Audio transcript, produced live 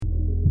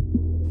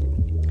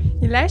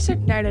Je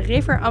luistert naar de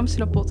River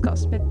Amsterdam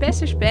podcast met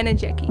pastors Ben en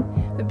Jackie.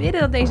 We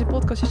bidden dat deze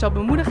podcast je zal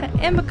bemoedigen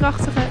en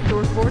bekrachtigen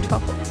door het woord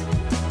van God.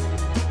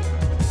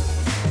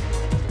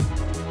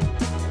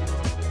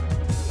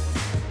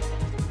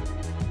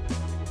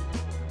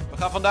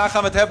 Vandaag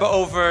gaan we het hebben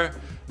over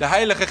de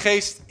Heilige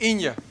Geest in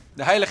je.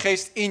 De Heilige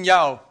Geest in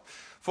jou.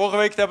 Vorige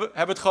week hebben we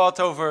het gehad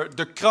over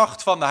de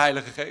kracht van de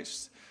Heilige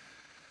Geest.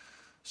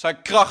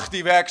 Zijn kracht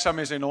die werkzaam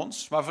is in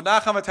ons. Maar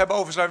vandaag gaan we het hebben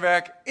over zijn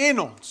werk in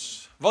ons.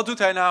 Wat doet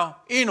hij nou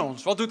in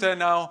ons? Wat doet hij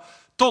nou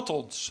tot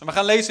ons? En we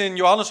gaan lezen in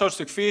Johannes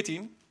hoofdstuk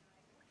 14.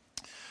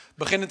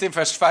 Beginnend in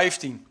vers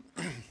 15.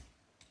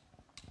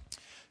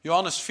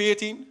 Johannes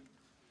 14.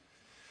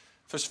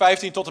 Vers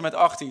 15 tot en met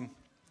 18.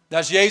 Daar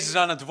is Jezus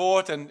aan het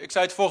woord. En ik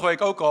zei het vorige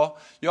week ook al.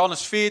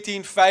 Johannes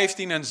 14,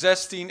 15 en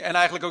 16 en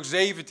eigenlijk ook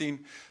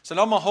 17. Het zijn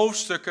allemaal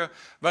hoofdstukken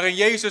waarin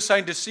Jezus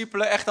zijn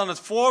discipelen echt aan het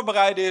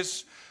voorbereiden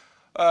is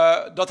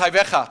dat hij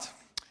weggaat.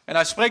 En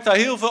hij spreekt daar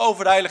heel veel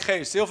over de Heilige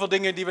Geest. Heel veel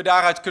dingen die we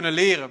daaruit kunnen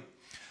leren.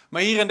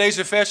 Maar hier in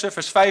deze versen,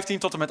 vers 15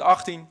 tot en met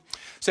 18,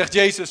 zegt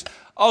Jezus: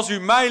 als u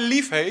mij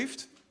lief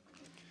heeft,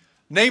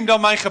 neem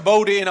dan mijn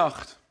geboden in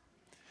acht.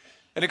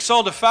 En ik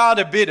zal de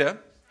Vader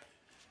bidden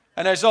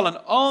en hij zal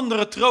een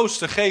andere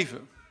trooster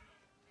geven,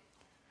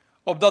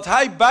 opdat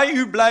hij bij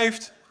u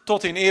blijft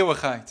tot in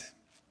eeuwigheid.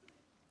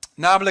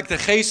 Namelijk de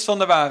geest van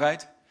de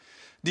waarheid,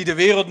 die de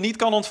wereld niet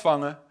kan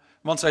ontvangen,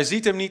 want zij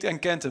ziet hem niet en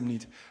kent hem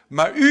niet.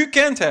 Maar u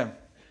kent hem,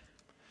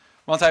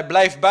 want hij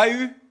blijft bij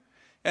u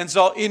en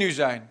zal in u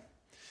zijn.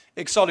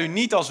 Ik zal u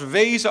niet als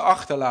wezen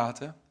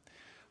achterlaten,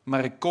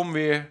 maar ik kom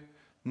weer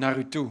naar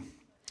u toe.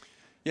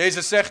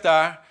 Jezus zegt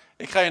daar: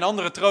 ik ga je een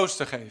andere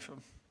trooster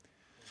geven.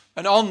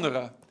 Een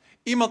andere.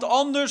 Iemand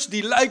anders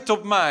die lijkt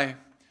op mij.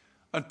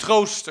 Een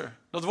trooster.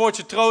 Dat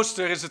woordje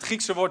trooster is het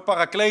Griekse woord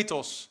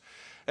parakletos.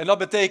 En dat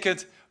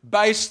betekent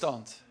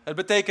bijstand. Het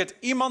betekent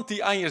iemand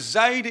die aan je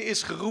zijde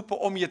is geroepen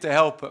om je te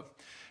helpen.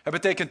 Het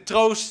betekent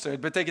trooster,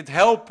 het betekent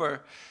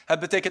helper, het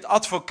betekent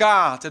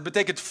advocaat, het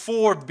betekent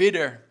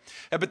voorbidder.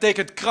 Het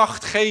betekent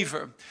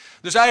krachtgever.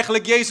 Dus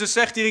eigenlijk, Jezus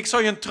zegt hier: ik zal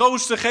je een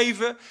trooster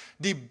geven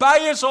die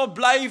bij je zal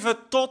blijven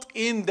tot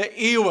in de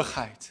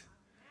eeuwigheid.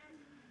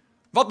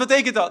 Wat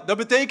betekent dat? Dat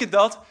betekent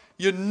dat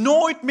je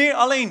nooit meer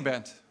alleen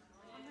bent.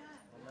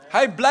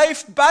 Hij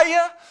blijft bij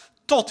je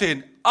tot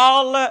in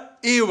alle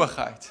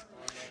eeuwigheid.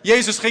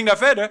 Jezus ging daar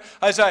verder.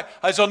 Hij zei,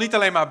 hij zal niet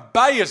alleen maar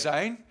bij je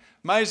zijn,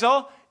 maar hij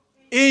zal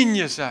in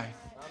je zijn.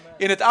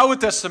 In het Oude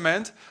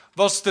Testament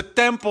was de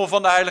tempel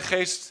van de Heilige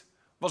Geest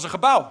een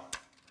gebouw.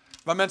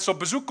 Waar mensen op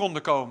bezoek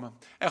konden komen.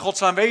 En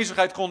Gods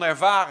aanwezigheid konden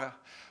ervaren.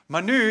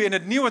 Maar nu in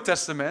het Nieuwe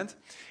Testament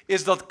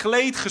is dat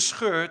kleed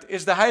gescheurd.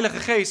 Is de Heilige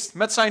Geest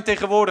met zijn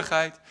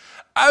tegenwoordigheid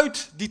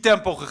uit die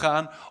tempel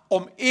gegaan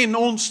om in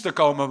ons te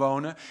komen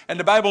wonen. En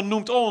de Bijbel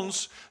noemt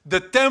ons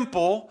de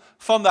tempel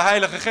van de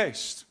Heilige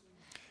Geest.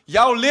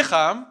 Jouw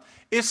lichaam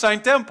is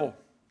zijn tempel.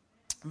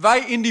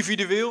 Wij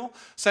individueel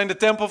zijn de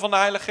tempel van de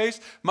Heilige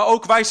Geest, maar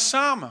ook wij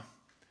samen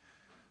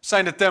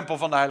zijn de tempel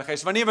van de Heilige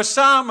Geest. Wanneer we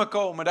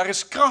samenkomen, daar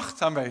is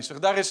kracht aanwezig.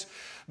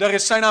 Daar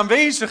is zijn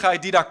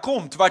aanwezigheid die daar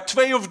komt. Waar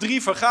 2 of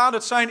 3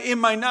 vergaderd zijn in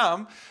mijn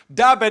naam,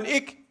 daar ben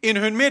ik in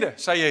hun midden,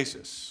 zei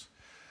Jezus.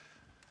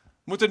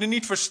 We moeten er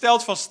niet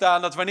versteld van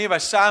staan dat wanneer wij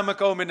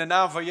samenkomen in de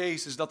naam van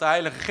Jezus, dat de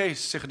Heilige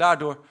Geest zich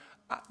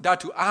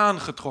daartoe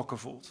aangetrokken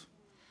voelt.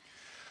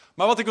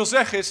 Maar wat ik wil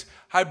zeggen is,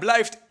 hij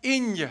blijft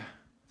in je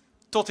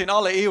tot in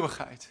alle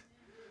eeuwigheid.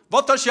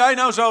 Wat als jij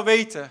nou zou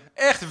weten,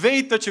 echt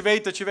weet dat je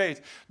weet dat je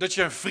weet, dat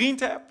je een vriend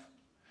hebt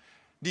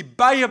die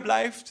bij je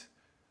blijft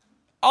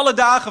alle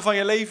dagen van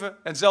je leven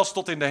en zelfs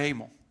tot in de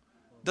hemel.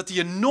 Dat hij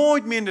je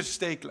nooit meer in de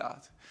steek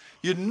laat.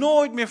 Je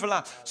nooit meer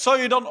verlaat. Zou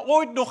je dan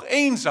ooit nog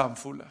eenzaam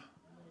voelen?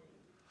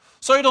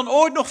 Zou je dan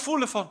ooit nog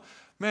voelen van,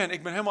 man,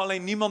 ik ben helemaal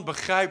alleen, niemand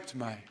begrijpt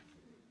mij.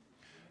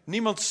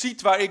 Niemand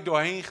ziet waar ik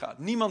doorheen ga.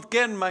 Niemand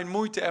kent mijn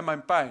moeite en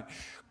mijn pijn.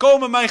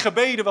 Komen mijn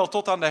gebeden wel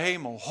tot aan de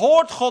hemel?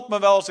 Hoort God me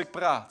wel als ik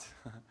praat?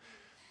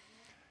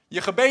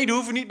 Je gebeden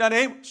hoeven niet naar de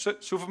hemel. Ze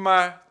hoeven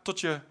maar tot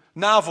je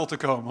navel te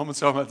komen, om het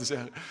zo maar te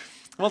zeggen.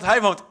 Want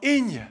hij woont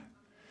in je.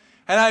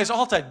 En hij is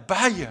altijd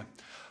bij je.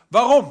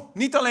 Waarom?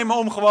 Niet alleen maar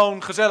om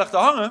gewoon gezellig te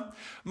hangen,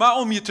 maar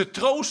om je te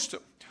troosten.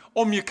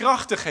 Om je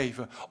kracht te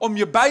geven. Om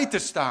je bij te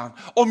staan.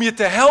 Om je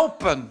te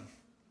helpen.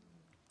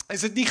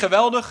 Is het niet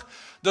geweldig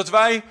dat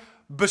wij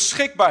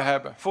beschikbaar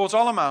hebben voor ons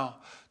allemaal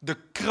de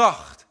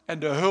kracht en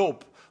de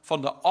hulp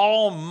van de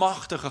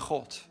almachtige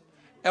God.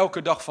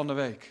 Elke dag van de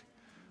week.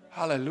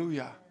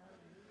 Halleluja.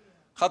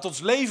 Gaat ons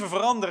leven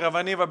veranderen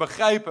wanneer we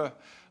begrijpen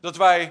dat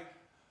wij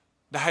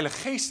de Heilige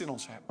Geest in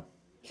ons hebben.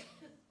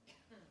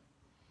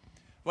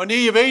 Wanneer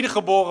je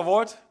wedergeboren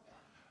wordt,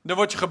 dan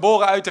word je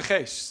geboren uit de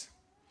Geest.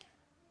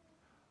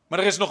 Maar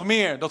er is nog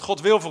meer dat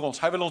God wil voor ons.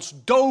 Hij wil ons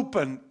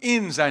dopen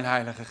in zijn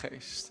Heilige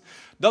Geest.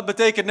 Dat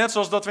betekent net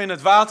zoals dat we in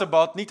het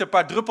waterbad niet een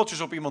paar druppeltjes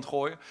op iemand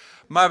gooien,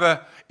 maar we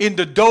in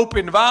de doop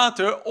in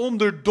water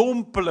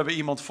onderdompelen we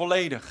iemand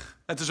volledig.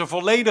 Het is een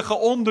volledige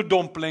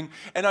onderdompeling.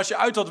 En als je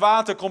uit dat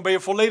water komt, ben je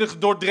volledig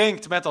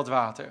doordrenkt met dat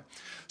water.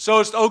 Zo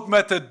is het ook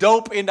met de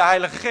doop in de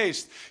Heilige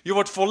Geest. Je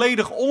wordt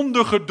volledig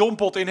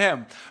ondergedompeld in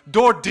hem.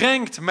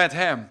 Doordrenkt met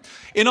hem.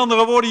 In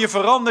andere woorden, je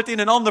verandert in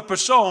een ander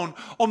persoon.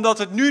 Omdat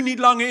het nu niet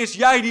langer is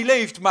jij die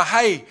leeft, maar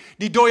hij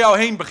die door jou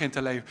heen begint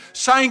te leven.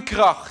 Zijn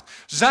kracht,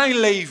 zijn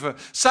leven,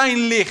 zijn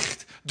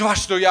licht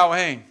dwars door jou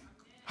heen.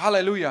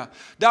 Halleluja.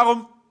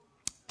 Daarom,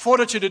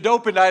 voordat je de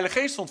doop in de Heilige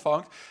Geest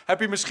ontvangt, heb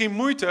je misschien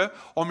moeite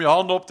om je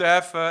handen op te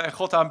heffen en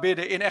God te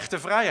aanbidden in echte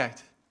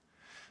vrijheid.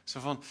 Zo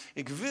van,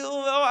 ik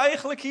wil wel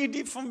eigenlijk hier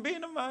diep van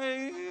binnen, maar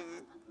een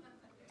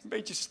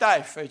beetje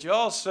stijf, weet je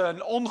wel, als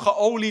een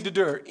ongeoliede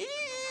deur.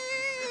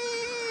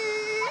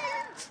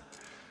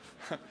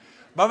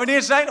 Maar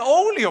wanneer zijn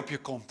olie op je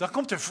komt, dan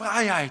komt er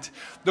vrijheid,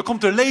 dan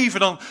komt er leven,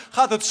 dan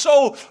gaat het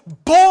zo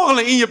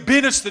borrelen in je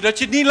binnenste dat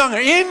je het niet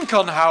langer in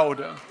kan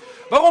houden.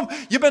 Waarom?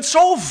 Je bent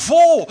zo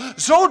vol,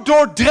 zo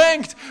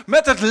doordrenkt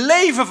met het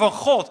leven van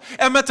God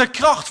en met de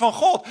kracht van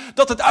God,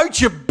 dat het uit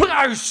je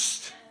bruist.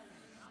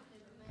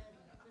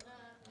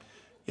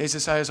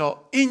 Jezus zei, hij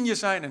zal in je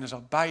zijn en hij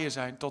zal bij je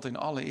zijn tot in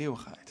alle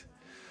eeuwigheid.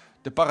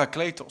 De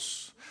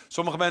Parakletos.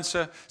 Sommige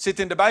mensen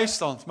zitten in de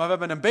bijstand, maar we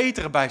hebben een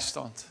betere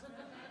bijstand.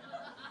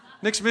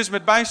 Niks mis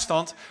met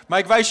bijstand, maar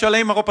ik wijs je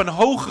alleen maar op een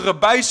hogere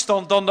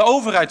bijstand dan de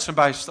overheid zijn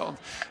bijstand.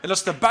 En dat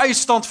is de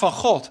bijstand van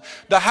God,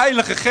 de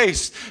Heilige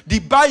Geest,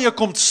 die bij je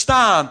komt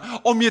staan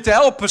om je te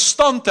helpen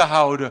stand te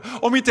houden.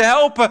 Om je te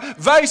helpen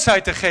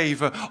wijsheid te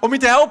geven, om je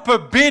te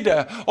helpen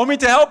bidden, om je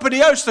te helpen de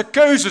juiste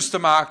keuzes te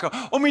maken.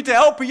 Om je te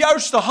helpen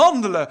juist te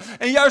handelen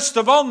en juist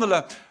te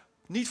wandelen.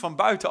 Niet van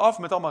buitenaf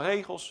met allemaal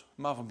regels,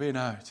 maar van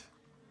binnenuit.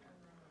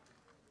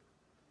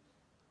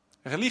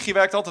 Religie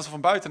werkt altijd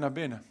van buiten naar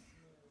binnen.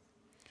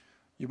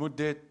 Je moet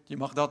dit, je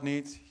mag dat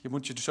niet, je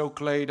moet je zo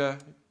kleden,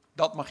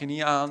 dat mag je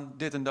niet aan,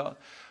 dit en dat.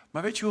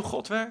 Maar weet je hoe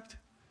God werkt?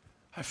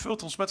 Hij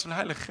vult ons met zijn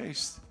Heilige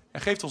Geest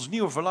en geeft ons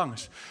nieuwe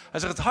verlangens. Hij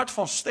zegt, het hart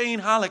van steen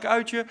haal ik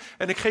uit je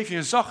en ik geef je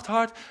een zacht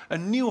hart,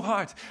 een nieuw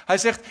hart. Hij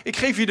zegt, ik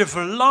geef je de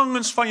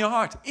verlangens van je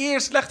hart.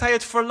 Eerst legt hij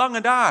het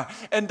verlangen daar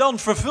en dan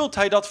vervult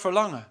hij dat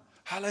verlangen.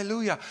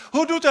 Halleluja.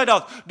 Hoe doet hij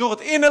dat? Door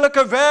het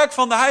innerlijke werk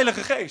van de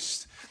Heilige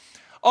Geest.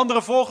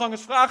 Andere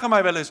voorgangers vragen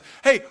mij wel eens,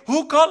 hey,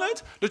 hoe kan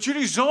het dat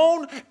jullie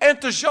zo'n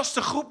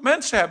enthousiaste groep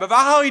mensen hebben?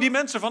 Waar haal je die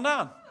mensen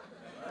vandaan?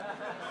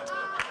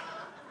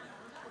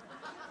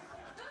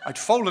 Uit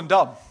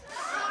Volendam.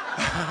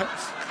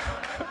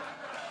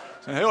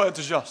 Ze zijn heel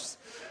enthousiast.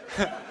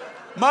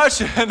 Maar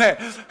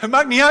het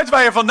maakt niet uit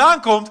waar je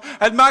vandaan komt.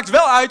 Het maakt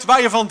wel uit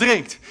waar je van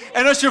drinkt.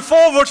 En als je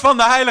vol wordt van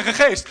de Heilige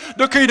Geest,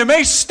 dan kun je de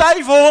meest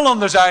stijve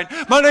Hollander zijn.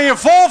 Maar wanneer je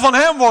vol van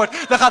hem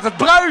wordt, dan gaat het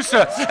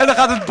bruisen. En dan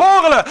gaat het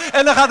borrelen.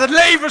 En dan gaat het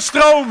leven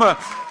stromen.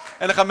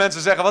 En dan gaan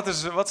mensen zeggen,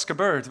 wat is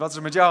gebeurd? Wat is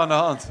er met jou aan de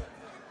hand?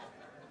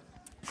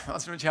 Wat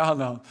is er met jou aan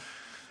de hand?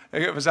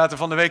 We zaten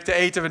van de week te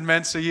eten met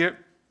mensen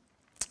hier.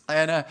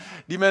 En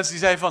die mensen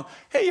die zeiden van,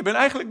 hey, je bent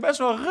eigenlijk best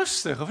wel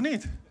rustig, of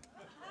niet?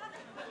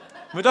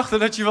 We dachten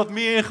dat je wat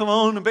meer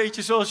gewoon een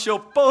beetje zoals je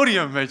op het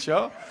podium, weet je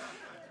wel.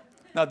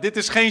 Nou, dit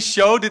is geen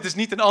show, dit is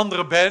niet een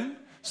andere Ben.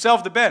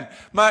 Zelfde Ben.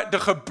 Maar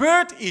er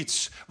gebeurt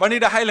iets wanneer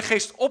de Heilige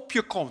Geest op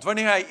je komt.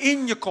 Wanneer hij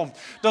in je komt.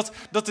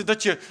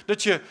 Dat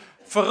je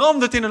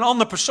verandert in een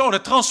andere persoon.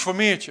 Het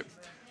transformeert je.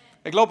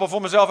 Ik loop al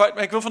voor mezelf uit.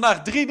 Maar ik wil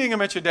vandaag 3 dingen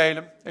met je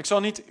delen. Ik zal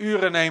niet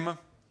uren nemen.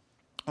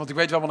 Want ik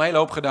weet, we hebben een hele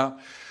hoop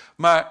gedaan.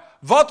 Maar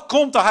wat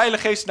komt de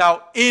Heilige Geest nou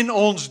in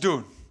ons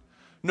doen?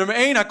 Nummer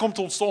 1, hij komt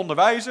ons te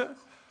onderwijzen.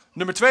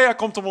 Nummer 2, hij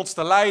komt om ons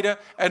te leiden.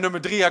 En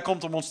nummer 3, hij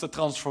komt om ons te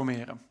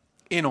transformeren.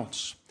 In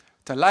ons.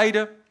 Te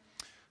leiden,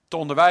 te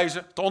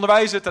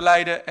onderwijzen, te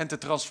leiden en te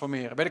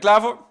transformeren. Ben je er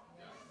klaar voor?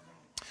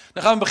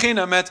 Dan gaan we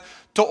beginnen met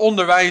te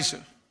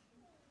onderwijzen.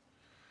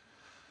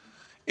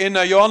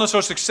 In Johannes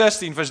hoofdstuk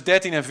 16, vers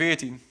 13 en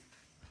 14...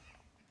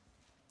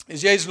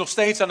 is Jezus nog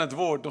steeds aan het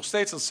woord. Nog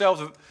steeds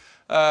datzelfde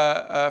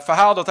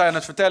verhaal dat hij aan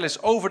het vertellen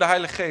is over de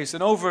Heilige Geest.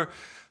 En over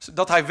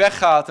dat hij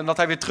weggaat en dat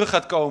hij weer terug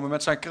gaat komen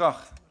met zijn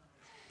kracht.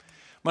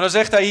 Maar dan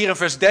zegt hij hier in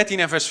vers 13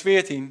 en vers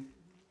 14...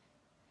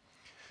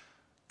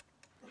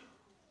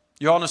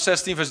 Johannes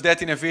 16, vers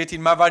 13 en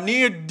 14. Maar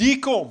wanneer die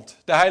komt,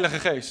 de Heilige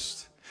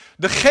Geest,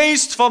 de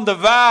geest van de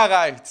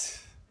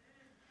waarheid,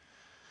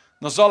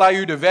 dan zal hij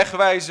u de weg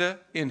wijzen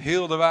in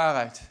heel de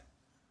waarheid.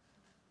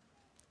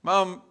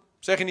 Waarom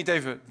zeg je niet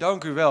even,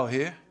 dank u wel,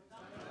 Heer,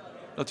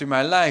 dat u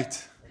mij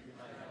leidt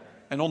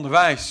en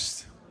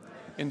onderwijst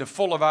in de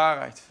volle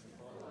waarheid.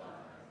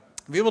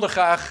 Wie wil er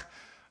graag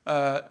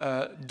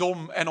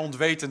dom en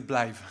onwetend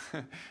blijven?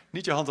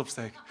 Niet je hand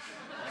opsteken.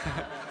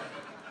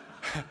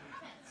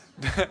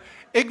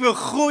 Ik wil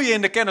groeien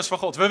in de kennis van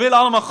God. We willen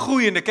allemaal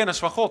groeien in de kennis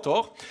van God,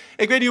 toch?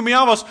 Ik weet niet hoe het met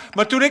jou was,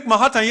 maar toen ik mijn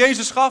hart aan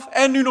Jezus gaf,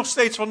 en nu nog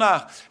steeds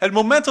vandaag. Het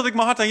moment dat ik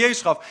mijn hart aan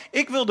Jezus gaf,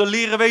 ik wilde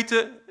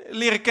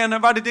leren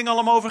kennen waar dit ding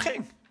allemaal over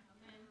ging.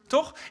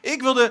 Toch?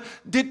 Ik wilde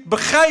dit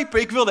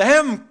begrijpen, ik wilde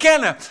hem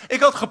kennen.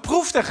 Ik had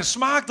geproefd en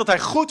gesmaakt dat hij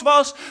goed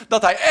was,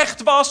 dat hij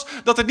echt was,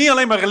 dat het niet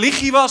alleen maar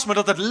religie was, maar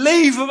dat het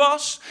leven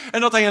was.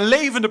 En dat hij een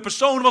levende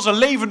persoon was, een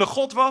levende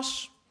God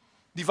was,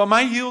 die van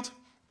mij hield.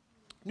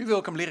 Nu wil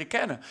ik hem leren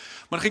kennen.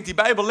 Maar dan ging ik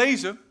die Bijbel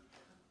lezen.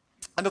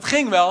 En dat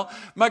ging wel,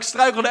 maar ik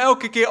struikelde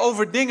elke keer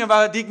over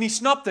dingen die ik niet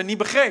snapte en niet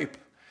begreep.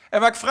 En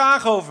waar ik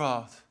vragen over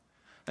had.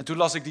 En toen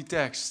las ik die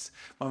tekst.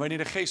 Maar wanneer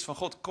de geest van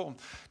God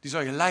komt, die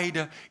zal je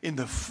leiden in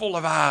de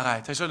volle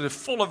waarheid. Hij zal je de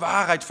volle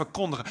waarheid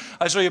verkondigen.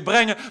 Hij zal je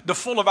brengen de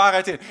volle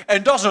waarheid in.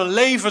 En dat is een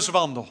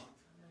levenswandel.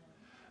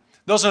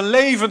 Dat is een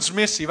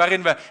levensmissie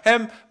waarin we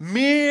hem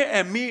meer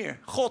en meer,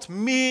 God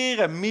meer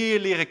en meer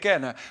leren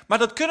kennen. Maar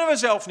dat kunnen we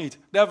zelf niet.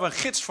 Daar hebben we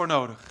een gids voor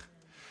nodig.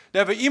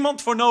 Daar hebben we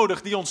iemand voor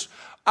nodig die ons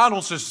aan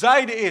onze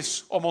zijde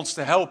is om ons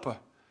te helpen.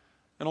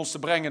 En ons te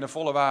brengen in de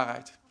volle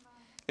waarheid.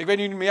 Ik weet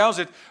niet hoe het met jou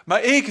zit,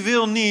 maar ik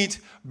wil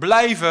niet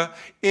blijven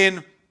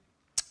in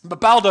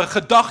bepaalde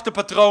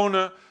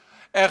gedachtepatronen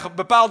en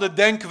bepaalde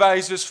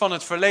denkwijzes van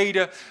het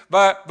verleden,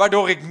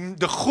 waardoor ik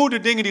de goede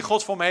dingen die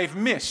God voor me heeft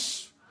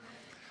mis.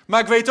 Maar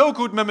ik weet ook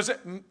hoe het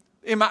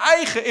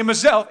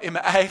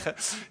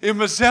in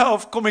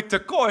mezelf kom ik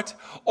tekort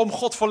om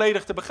God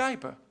volledig te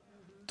begrijpen.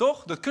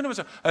 Toch? Dat kunnen we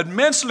zeggen. Het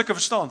menselijke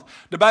verstand.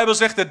 De Bijbel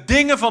zegt de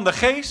dingen van de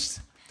geest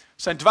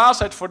zijn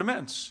dwaasheid voor de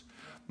mens.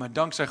 Maar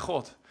dankzij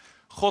God.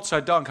 God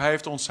zij dank, hij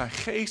heeft ons zijn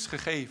geest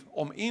gegeven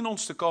om in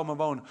ons te komen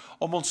wonen.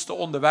 Om ons te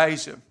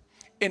onderwijzen.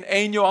 In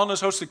 1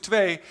 Johannes hoofdstuk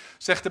 2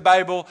 zegt de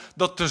Bijbel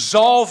dat de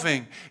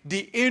zalving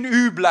die in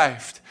u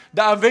blijft.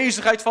 De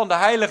aanwezigheid van de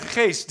Heilige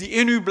Geest die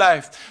in u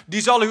blijft.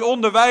 Die zal u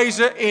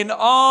onderwijzen in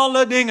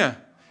alle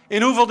dingen.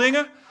 In hoeveel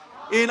dingen?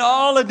 In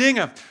alle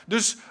dingen.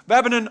 Dus we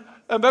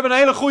hebben een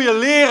hele goede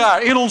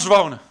leraar in ons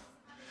wonen.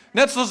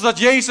 Net zoals dat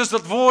Jezus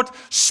dat woord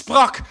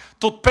sprak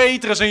tot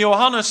Petrus en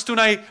Johannes toen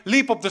hij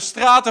liep op de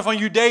straten van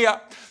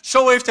Judea.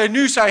 Zo heeft hij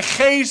nu zijn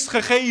geest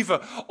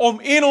gegeven om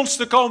in ons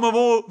te komen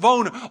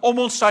wonen. Om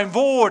ons zijn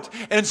woord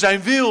en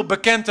zijn wil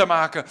bekend te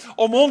maken.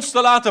 Om ons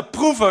te laten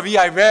proeven wie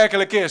hij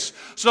werkelijk is.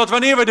 Zodat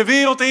wanneer we de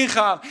wereld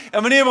ingaan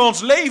en wanneer we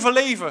ons leven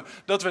leven,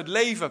 dat we het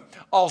leven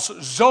als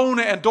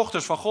zonen en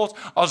dochters van God.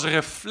 Als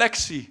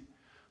reflectie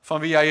van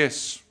wie hij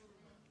is.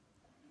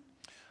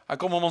 Hij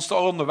komt om ons te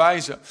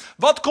onderwijzen.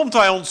 Wat komt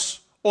hij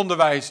ons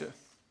onderwijzen?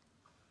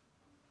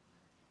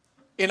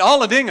 In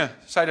alle dingen,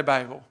 zei de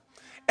Bijbel.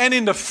 En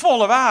in de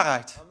volle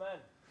waarheid.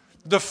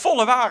 De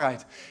volle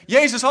waarheid.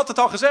 Jezus had het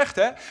al gezegd,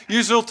 hè?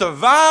 Je zult de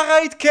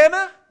waarheid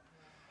kennen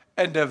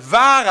en de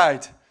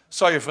waarheid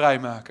zal je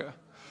vrijmaken.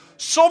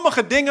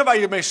 Sommige dingen waar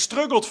je mee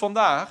struggelt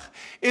vandaag,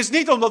 is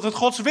niet omdat het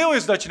Gods wil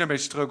is dat je ermee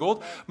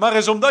struggelt, maar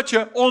is omdat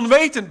je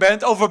onwetend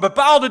bent over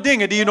bepaalde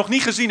dingen die je nog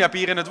niet gezien hebt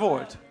hier in het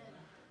woord.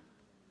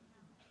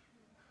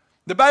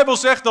 De Bijbel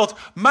zegt dat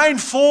mijn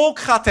volk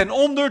gaat ten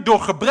onder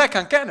door gebrek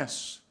aan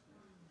kennis.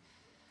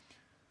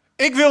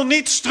 Ik wil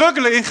niet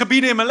struggelen in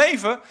gebieden in mijn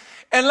leven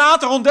en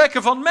later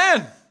ontdekken van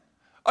man,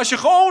 als je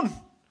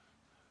gewoon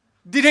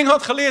die dingen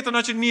had geleerd, dan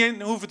had je er niet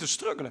in hoeven te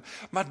struggelen.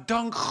 Maar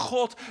dank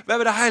God, we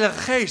hebben de Heilige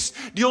Geest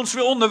die ons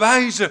wil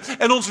onderwijzen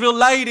en ons wil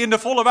leiden in de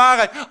volle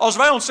waarheid. Als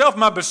wij onszelf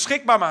maar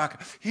beschikbaar maken.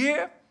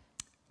 Heer,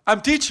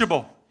 I'm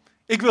teachable.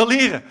 Ik wil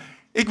leren.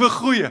 Ik wil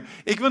groeien.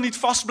 Ik wil niet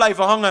vast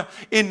blijven hangen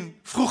in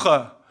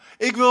vroeger.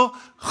 Ik wil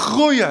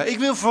groeien. Ik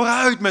wil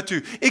vooruit met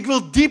u. Ik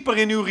wil dieper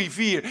in uw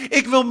rivier.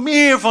 Ik wil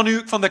meer van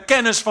u, van de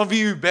kennis van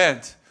wie u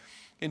bent.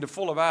 In de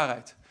volle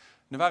waarheid.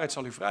 De waarheid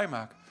zal u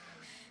vrijmaken.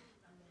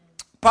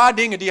 Een paar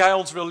dingen die hij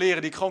ons wil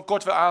leren, die ik gewoon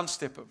kort wil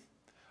aanstippen.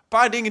 Een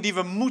paar dingen die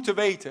we moeten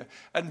weten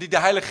en die de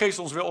Heilige Geest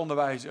ons wil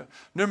onderwijzen.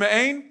 Nummer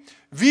 1,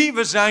 wie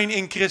we zijn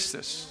in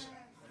Christus.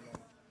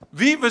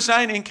 Wie we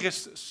zijn in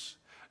Christus.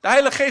 De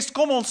Heilige Geest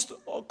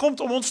komt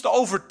om ons te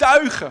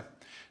overtuigen.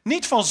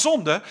 Niet van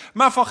zonde,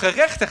 maar van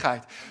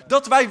gerechtigheid.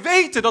 Dat wij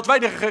weten dat wij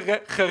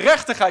de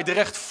gerechtigheid, de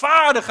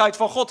rechtvaardigheid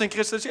van God in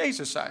Christus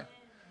Jezus zijn.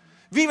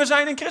 Wie we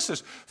zijn in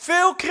Christus.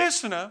 Veel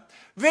christenen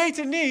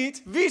weten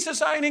niet wie ze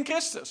zijn in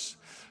Christus.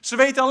 Ze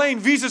weten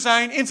alleen wie ze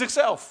zijn in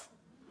zichzelf.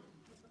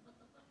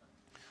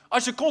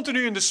 Als je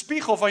continu in de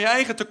spiegel van je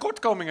eigen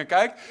tekortkomingen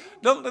kijkt,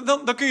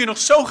 dan kun je nog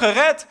zo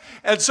gered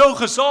en zo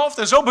gezalfd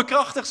en zo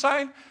bekrachtigd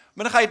zijn,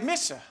 maar dan ga je het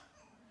missen.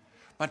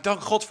 Maar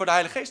dank God voor de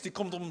Heilige Geest, die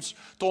komt om ons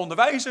te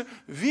onderwijzen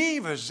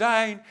wie we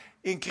zijn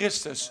in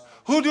Christus.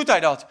 Hoe doet hij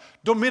dat?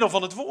 Door middel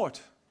van het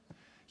woord.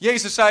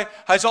 Jezus zei,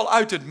 hij zal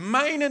uit het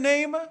mijne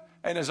nemen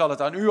en hij zal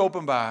het aan u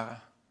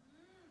openbaren.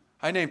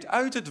 Hij neemt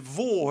uit het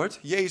woord,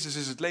 Jezus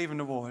is het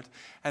levende woord,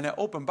 en hij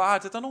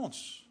openbaart het aan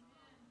ons.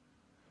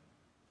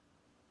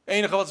 Het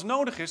enige wat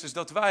nodig is, is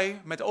dat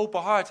wij met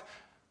open hart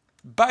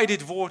bij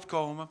dit woord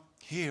komen.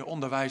 Heer,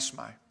 onderwijs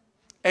mij.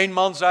 Eén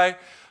man zei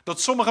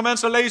dat sommige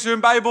mensen lezen hun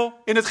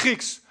Bijbel in het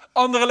Grieks.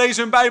 Anderen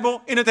lezen hun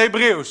Bijbel in het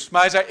Hebreeuws.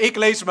 Maar hij zei, ik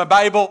lees mijn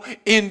Bijbel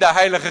in de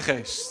Heilige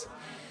Geest.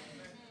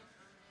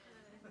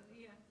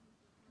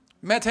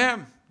 Met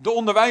hem, de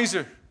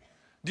onderwijzer,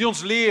 die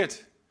ons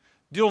leert,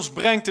 die ons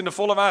brengt in de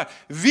volle waarheid.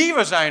 Wie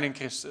we zijn in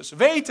Christus,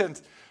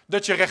 wetend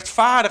dat je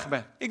rechtvaardig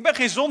bent. Ik ben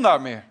geen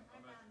zondaar meer.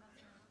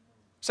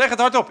 Zeg het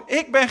hardop,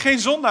 ik ben geen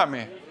zondaar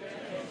meer.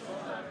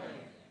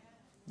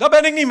 Dat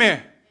ben ik niet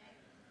meer.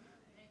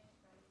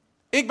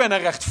 Ik ben een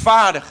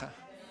rechtvaardige.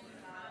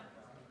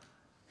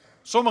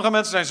 Sommige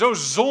mensen zijn zo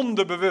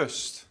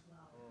zondebewust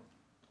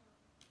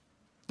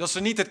dat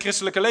ze niet het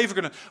christelijke leven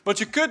kunnen. Want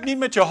je kunt niet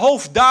met je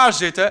hoofd daar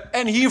zitten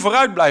en hier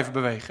vooruit blijven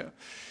bewegen.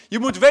 Je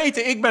moet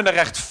weten, ik ben de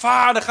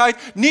rechtvaardigheid.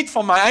 Niet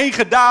van mijn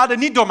eigen daden,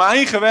 niet door mijn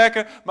eigen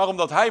werken. Maar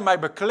omdat hij mij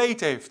bekleed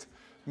heeft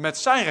met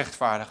zijn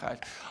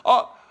rechtvaardigheid.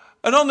 Oh,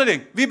 een ander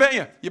ding. Wie ben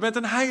je? Je bent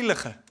een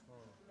heilige.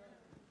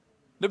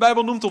 De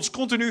Bijbel noemt ons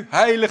continu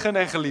heiligen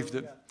en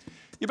geliefden.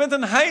 Je bent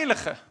een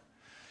heilige.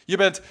 Je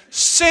bent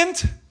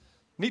Sint,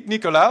 niet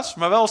Nicolaas,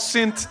 maar wel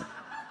Sint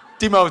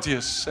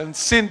Timotheus. En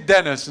Sint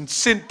Dennis en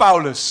Sint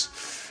Paulus.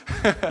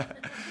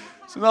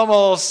 Het zijn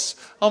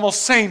allemaal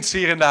saints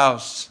hier in de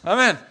house.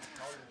 Amen.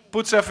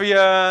 Poets even je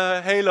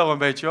halo een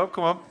beetje op,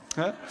 kom op.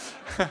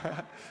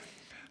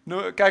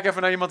 Kijk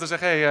even naar iemand en zeg,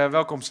 hey,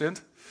 welkom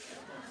Sint.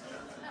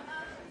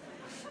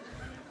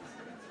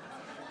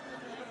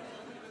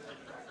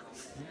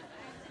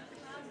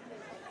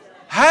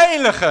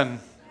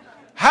 Heiligen.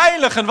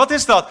 Heiligen, wat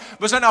is dat?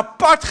 We zijn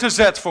apart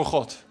gezet voor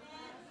God.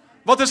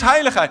 Wat is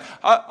heiligheid?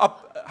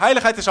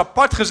 Heiligheid is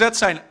apart gezet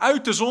zijn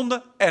uit de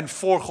zonde en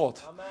voor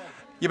God.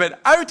 Je bent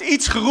uit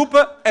iets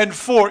geroepen en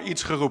voor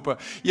iets geroepen.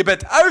 Je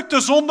bent uit de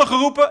zonde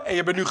geroepen en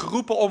je bent nu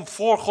geroepen om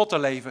voor God te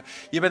leven.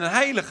 Je bent een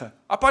heilige,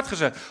 apart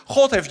gezet.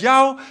 God heeft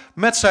jou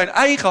met zijn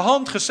eigen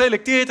hand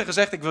geselecteerd en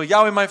gezegd, ik wil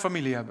jou in mijn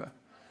familie hebben.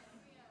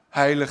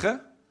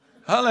 Heilige,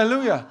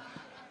 halleluja.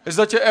 Is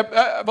dat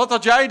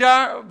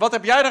wat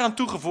heb jij daaraan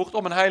toegevoegd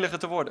om een heilige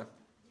te worden?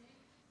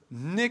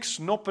 Niks,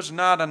 noppes,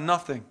 nada,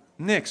 nothing.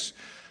 Niks.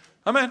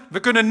 Amen. We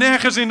kunnen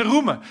nergens in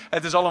roemen.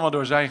 Het is allemaal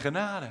door zijn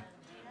genade.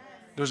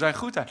 Door zijn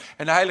goedheid.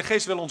 En de Heilige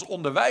Geest wil ons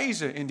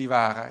onderwijzen in die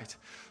waarheid.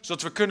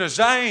 Zodat we kunnen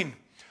zijn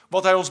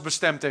wat hij ons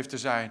bestemd heeft te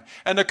zijn.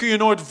 En dan kun je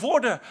nooit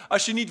worden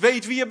als je niet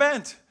weet wie je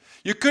bent.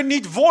 Je kunt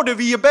niet worden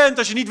wie je bent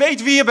als je niet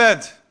weet wie je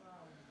bent.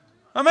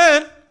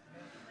 Amen.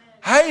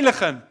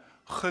 Heiligen,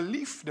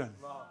 geliefden.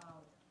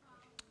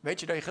 Weet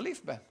je dat je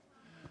geliefd bent?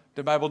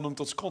 De Bijbel noemt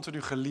ons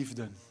continu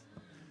geliefden.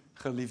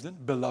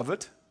 Geliefden,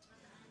 beloved.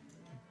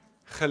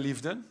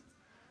 Geliefden.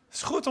 Het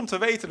is goed om te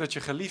weten dat je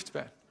geliefd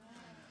bent.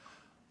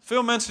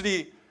 Veel mensen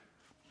die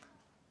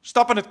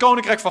stappen het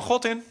koninkrijk van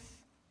God in,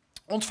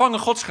 ontvangen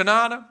Gods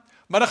genade,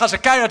 maar dan gaan ze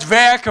keihard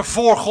werken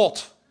voor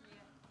God.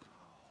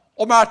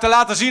 Om maar te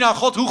laten zien aan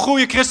God hoe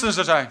goede christenen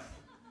ze zijn.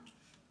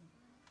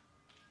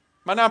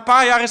 Maar na een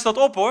paar jaar is dat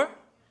op hoor.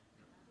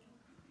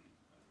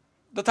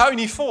 Dat hou je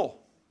niet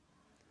vol.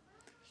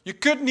 Je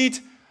kunt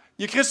niet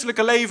je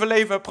christelijke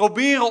leven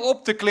proberen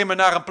op te klimmen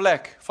naar een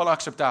plek van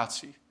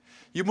acceptatie.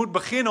 Je moet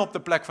beginnen op de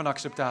plek van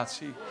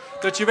acceptatie.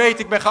 Dat je weet,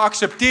 ik ben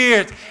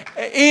geaccepteerd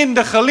in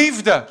de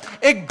geliefde.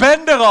 Ik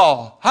ben er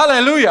al.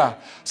 Halleluja.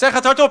 Zeg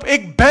het hardop,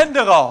 ik ben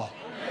er al.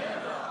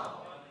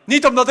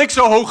 Niet omdat ik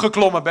zo hoog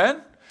geklommen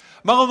ben,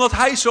 maar omdat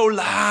hij zo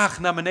laag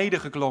naar beneden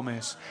geklommen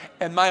is.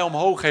 En mij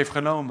omhoog heeft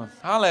genomen.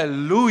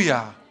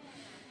 Halleluja.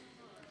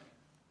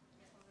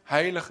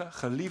 Heilige,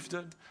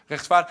 geliefden,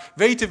 rechtvaardig.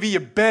 Weten wie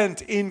je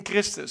bent in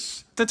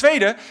Christus. Ten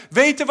tweede,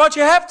 weten wat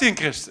je hebt in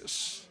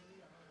Christus.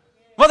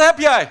 Wat heb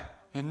jij?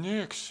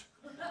 Niks.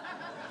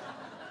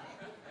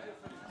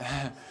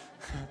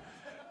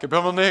 Ik heb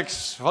helemaal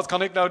niks. Wat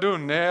kan ik nou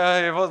doen?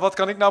 Nee, wat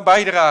kan ik nou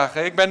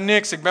bijdragen? Ik ben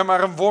niks. Ik ben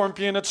maar een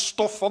wormpje in het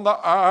stof van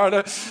de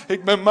aarde.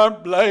 Ik ben maar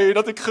blij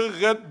dat ik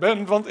gered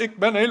ben, want ik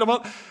ben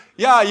helemaal...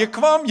 Ja,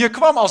 je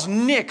kwam als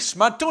niks,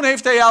 maar toen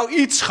heeft hij jou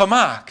iets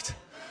gemaakt.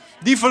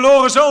 Die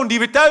verloren zoon die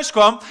weer thuis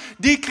kwam,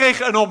 die kreeg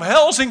een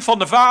omhelzing van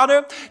de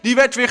vader. Die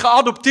werd weer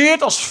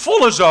geadopteerd als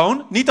volle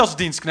zoon, niet als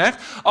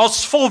dienstknecht,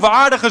 als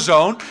volwaardige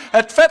zoon.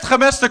 Het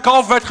vetgemeste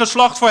kalf werd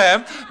geslacht voor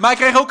hem, maar hij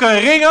kreeg ook een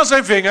ring aan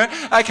zijn vinger.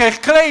 Hij kreeg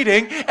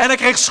kleding en hij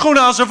kreeg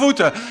schoenen aan zijn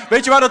voeten.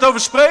 Weet je waar dat over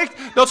spreekt?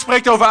 Dat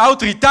spreekt over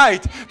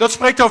autoriteit. Dat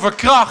spreekt over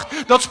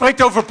kracht. Dat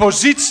spreekt over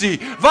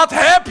positie. Wat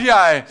heb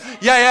jij?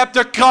 Jij hebt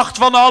de kracht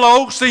van de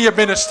Allerhoogste in je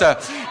binnenste.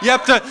 Je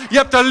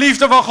hebt de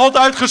liefde van God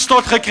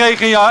uitgestort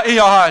gekregen in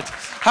je hart.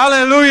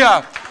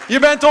 Halleluja. Je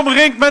bent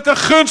omringd met de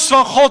gunst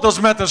van God als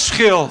met een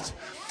schild.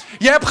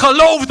 Je hebt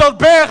geloof dat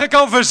bergen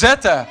kan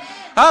verzetten.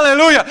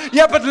 Halleluja. Je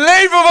hebt het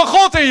leven van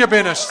God in je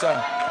binnenste.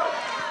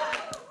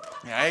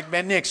 Ja, ik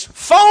ben niks.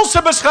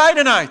 Valse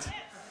bescheidenheid.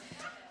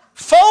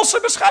 Valse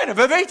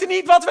bescheidenheid. We weten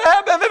niet wat we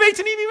hebben en we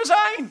weten niet wie we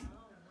zijn.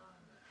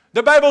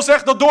 De Bijbel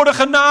zegt dat door de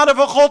genade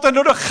van God en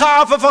door de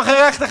gave van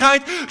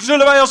gerechtigheid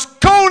zullen wij als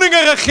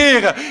koningen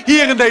regeren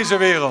hier in deze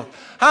wereld.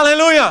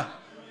 Halleluja.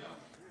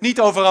 Niet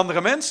over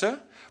andere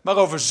mensen, maar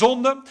over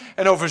zonde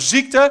en over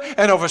ziekte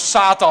en over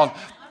Satan.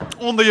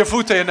 Onder je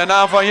voeten in de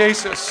naam van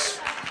Jezus.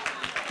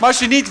 Maar als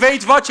je niet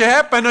weet wat je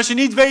hebt en als je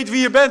niet weet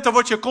wie je bent, dan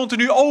word je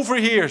continu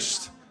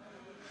overheerst.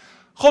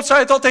 God zei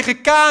het al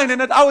tegen Kaïn in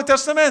het Oude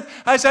Testament.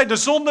 Hij zei, de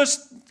zonde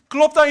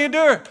klopt aan je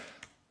deur.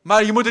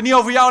 Maar je moet het niet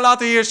over jou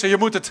laten heersen, je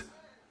moet het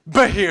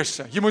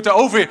beheersen. Je moet er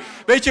overheersen.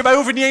 Weet je, wij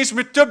hoeven niet eens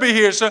meer te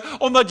beheersen,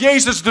 omdat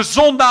Jezus de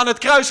zonde aan het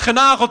kruis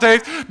genageld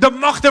heeft, de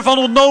macht ervan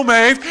ontnomen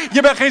heeft.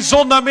 Je bent geen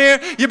zondaar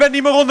meer, je bent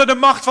niet meer onder de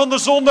macht van de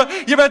zonde.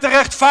 Je bent een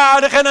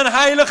rechtvaardig en een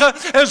heilige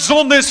en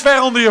zonde is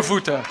ver onder je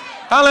voeten.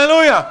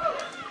 Halleluja.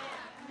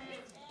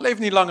 Leef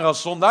niet langer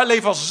als zondaar,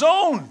 leef als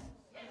zoon.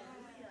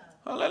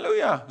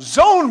 Halleluja.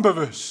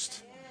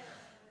 Zoonbewust.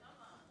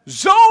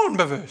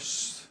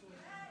 Zoonbewust.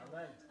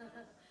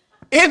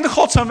 In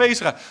Gods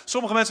aanwezigheid.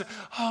 Sommige mensen,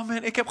 oh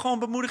man, ik heb gewoon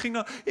bemoediging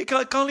nodig.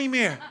 Ik kan niet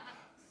meer.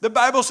 De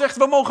Bijbel zegt,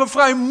 we mogen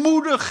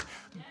vrijmoedig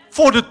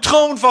voor de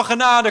troon van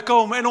genade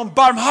komen en om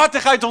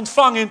barmhartigheid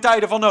ontvangen in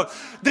tijden van nood.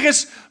 Er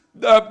is,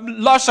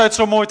 Lars zei het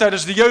zo mooi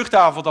tijdens de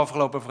jeugdavond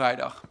afgelopen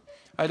vrijdag.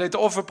 Hij deed de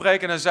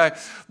offerpreek en hij zei,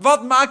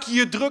 wat maak je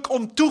je druk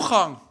om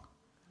toegang?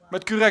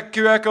 Met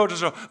QR-code en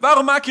zo.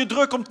 Waarom maak je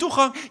druk om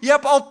toegang? Je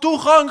hebt al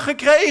toegang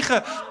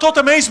gekregen tot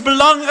de meest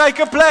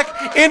belangrijke plek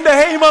in de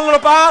hemel en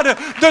op aarde.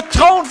 De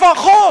troon van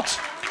God.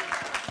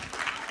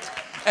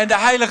 En de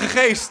Heilige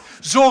Geest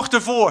zorgt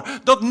ervoor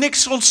dat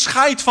niks ons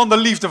scheidt van de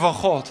liefde van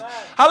God.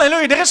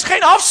 Halleluja, er is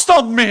geen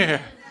afstand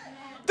meer.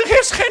 Er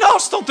is geen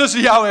afstand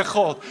tussen jou en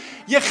God.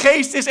 Je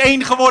geest is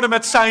één geworden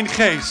met zijn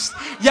geest.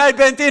 Jij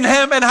bent in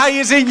hem en hij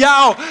is in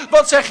jou.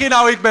 Wat zeg je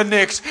nou, ik ben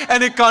niks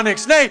en ik kan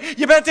niks. Nee,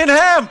 je bent in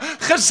hem.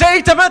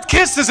 Gezeten met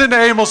Christus in de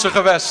hemelse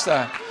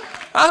gewesten.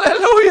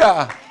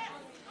 Halleluja.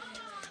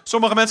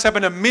 Sommige mensen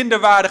hebben een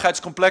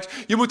minderwaardigheidscomplex.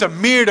 Je moet een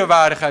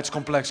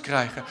meerderwaardigheidscomplex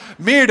krijgen.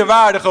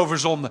 Meerderwaardig over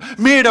zonde.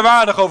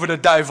 Meerderwaardig over de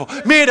duivel.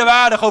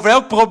 Meerderwaardig over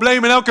elk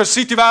probleem en elke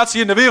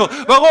situatie in de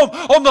wereld. Waarom?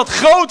 Omdat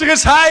groter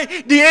is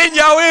hij die in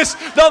jou is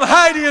dan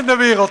hij die in de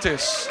wereld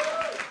is.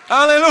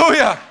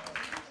 Halleluja.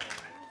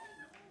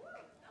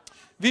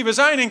 Wie we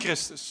zijn in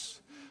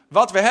Christus.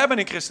 Wat we hebben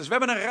in Christus. We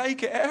hebben een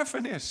rijke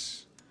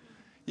erfenis.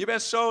 Je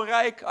bent zo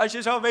rijk. Als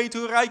je zou weten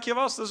hoe rijk je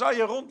was, dan zou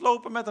je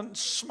rondlopen met een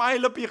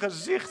smile op je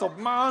gezicht op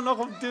maandag.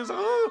 Op dinsdag.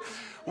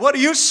 What are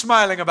you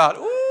smiling about?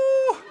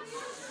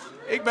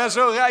 Ik ben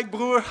zo rijk,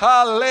 broer.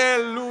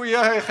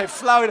 Halleluja. Geen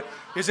flauw.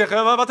 Je zegt,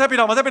 wat heb je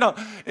dan? Wat heb je dan?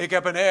 Ik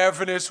heb een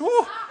erfenis.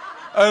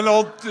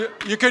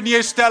 Je kunt niet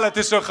eens stellen, het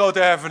is zo'n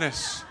grote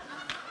erfenis.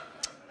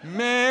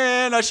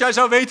 Man, als jij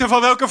zou weten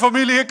van welke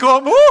familie ik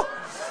kom.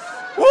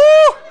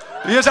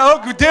 Je zou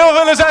ook deel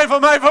willen zijn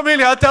van mijn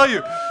familie, I tell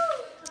you.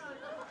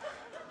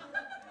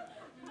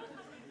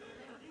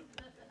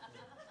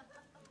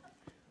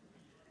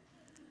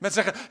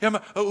 Mensen zeggen, ja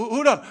maar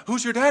hoe dan?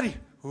 Who's your daddy?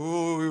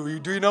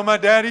 Do you know my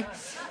daddy?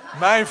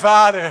 Mijn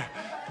vader.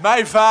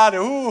 Mijn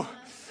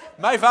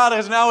vader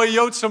is een oude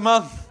Joodse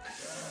man.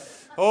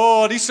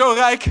 Oh, die is zo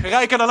rijk.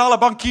 Rijker dan alle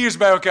bankiers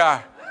bij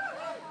elkaar.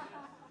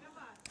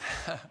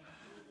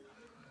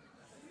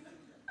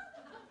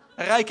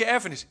 Een rijke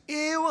erfenis.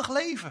 Eeuwig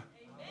leven.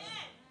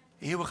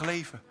 Eeuwig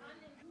leven.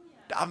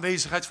 De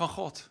aanwezigheid van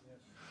God.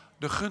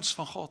 De gunst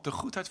van God. De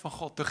goedheid van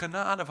God. De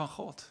genade van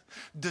God.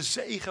 De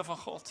zegen van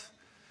God.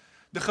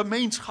 De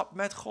gemeenschap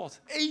met God.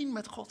 Eén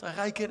met God. Een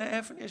rijke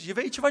erfenis. Je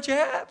weet wat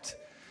je hebt.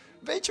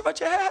 Weet je wat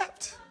je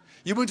hebt.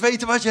 Je moet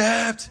weten wat je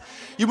hebt.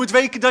 Je moet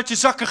weten dat je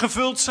zakken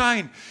gevuld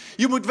zijn.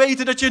 Je moet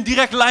weten dat je een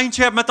direct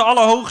lijntje hebt met de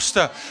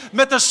Allerhoogste.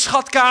 Met de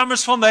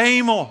schatkamers van de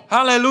hemel.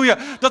 Halleluja.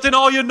 Dat in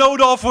al je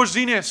noden al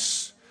voorzien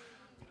is.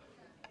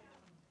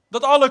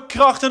 Dat alle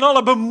kracht en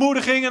alle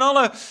bemoediging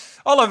en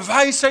alle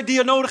wijsheid die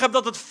je nodig hebt,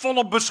 dat het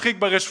volop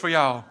beschikbaar is voor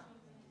jou.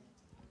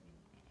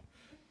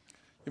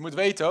 Je moet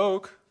weten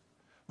ook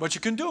wat je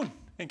kunt doen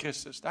in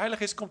Christus. De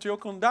Heilige Geest komt je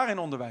ook daarin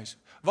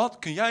onderwijzen. Wat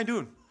kun jij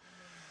doen?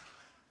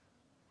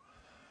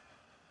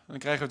 En dan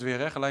krijgen we het weer,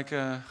 hè?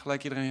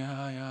 Gelijk iedereen,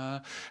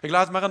 ja. Ik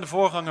laat het maar aan de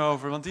voorganger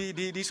over, want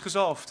die is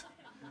gezalfd.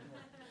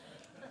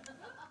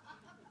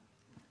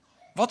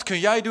 Wat kun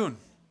jij doen?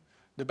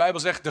 De Bijbel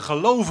zegt, de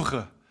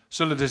gelovigen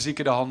zullen de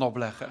zieken de handen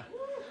opleggen.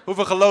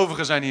 Hoeveel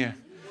gelovigen zijn hier?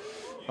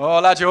 Oh,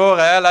 laat je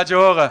horen, hè? Laat je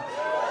horen.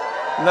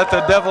 Let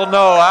the devil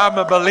know, I'm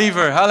a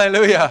believer.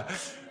 Halleluja.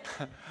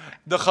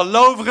 De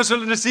gelovigen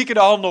zullen de zieken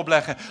de handen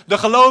opleggen. De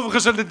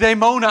gelovigen zullen de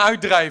demonen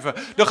uitdrijven.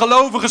 De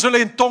gelovigen zullen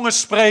in tongen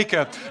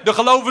spreken. De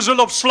gelovigen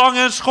zullen op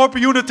slangen en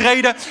schorpioenen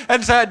treden.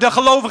 En de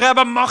gelovigen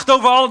hebben macht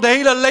over de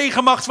hele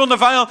legermacht van de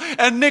vijand.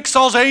 En niks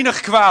zal ze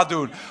enig kwaad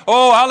doen.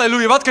 Oh,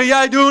 halleluja. Wat kun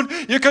jij doen?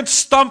 Je kunt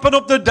stampen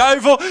op de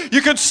duivel.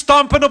 Je kunt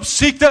stampen op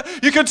ziekte.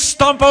 Je kunt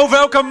stampen over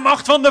elke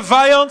macht van de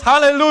vijand.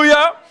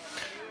 Halleluja.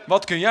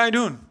 Wat kun jij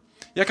doen?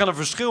 Jij kan een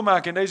verschil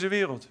maken in deze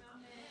wereld.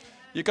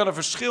 Je kan een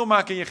verschil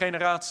maken in je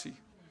generatie.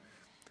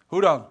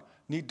 Hoe dan?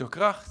 Niet door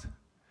kracht,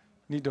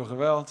 niet door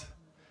geweld,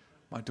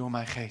 maar door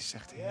mijn geest,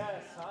 zegt de Heer.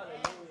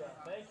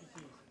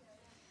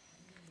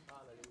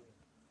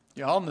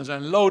 Je handen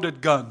zijn loaded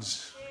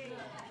guns.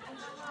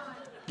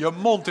 Je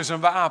mond is een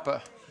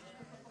wapen.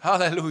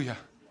 Halleluja.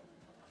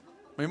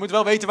 Maar je moet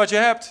wel weten wat je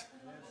hebt.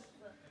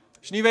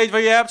 Als je niet weet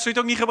wat je hebt, zul je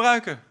het ook niet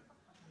gebruiken.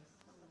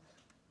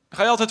 Dan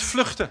ga je altijd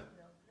vluchten.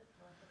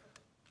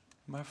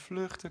 Maar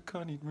vluchten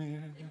kan niet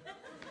meer.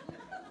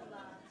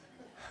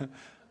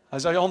 Hij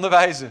zal je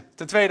onderwijzen.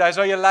 Ten tweede, hij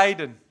zal je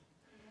leiden.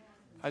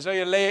 Hij zal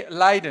je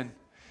leiden.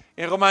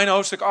 In Romeinen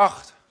hoofdstuk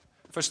 8,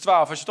 vers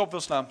 12, als je het op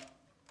wil slaan.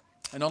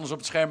 En anders op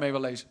het scherm mee wil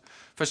lezen.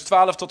 Vers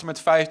 12 tot en met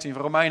 15,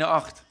 van Romeinen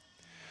 8.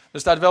 Er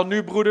staat wel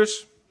nu,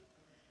 broeders.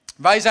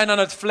 Wij zijn aan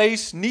het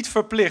vlees niet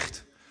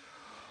verplicht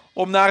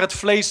om naar het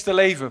vlees te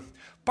leven.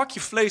 Pak je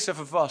vlees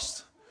even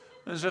vast.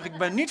 En zeg, ik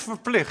ben niet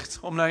verplicht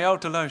om naar jou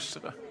te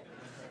luisteren.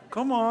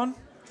 Come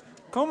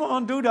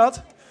on, doe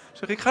dat.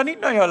 Zeg, ik ga niet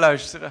naar jou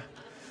luisteren.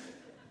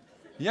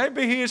 Jij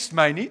beheerst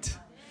mij niet.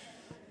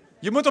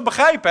 Je moet het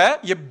begrijpen, hè?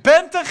 Je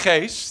bent een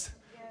geest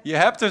Je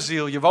hebt een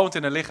ziel, je woont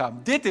in een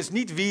lichaam. Dit is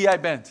niet wie jij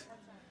bent.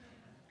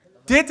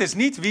 Dit is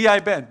niet wie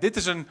jij bent. Dit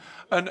is een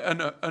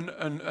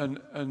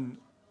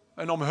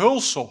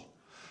omhulsel.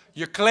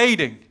 Je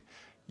kleding.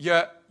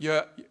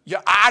 Je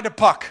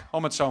aardepak,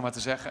 om het zo maar te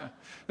zeggen.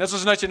 Net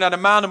zoals dat je naar de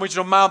maan, dan moet je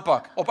zo'n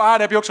maanpak. Op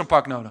aarde heb je ook zo'n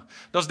pak nodig.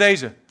 Dat is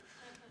deze.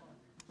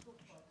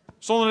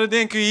 Zonder dat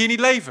ding kun je hier niet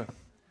leven.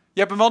 Je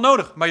hebt hem wel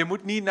nodig, maar je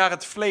moet niet naar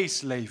het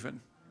vlees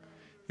leven.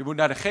 Je moet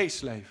naar de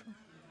geest leven.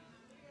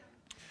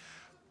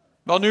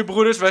 Wel nu,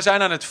 broeders, wij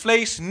zijn aan het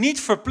vlees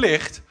niet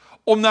verplicht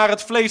om naar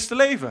het vlees te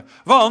leven.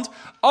 Want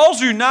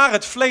als u naar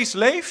het vlees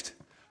leeft,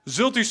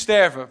 zult u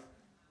sterven.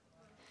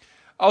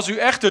 Als u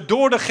echter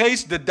door de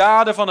geest de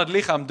daden van het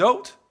lichaam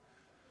doodt,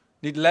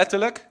 niet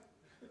letterlijk,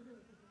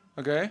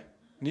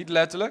 niet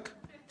letterlijk,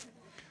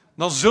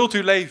 dan zult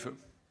u leven.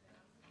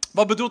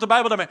 Wat bedoelt de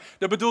Bijbel daarmee?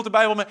 Dat bedoelt de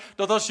Bijbel mee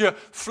dat als je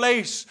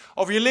vlees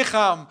of je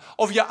lichaam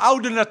of je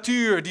oude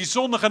natuur, die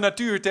zondige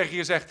natuur tegen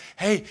je zegt,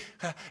 hey,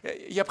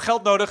 je hebt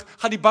geld nodig,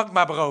 ga die bank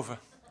maar beroven.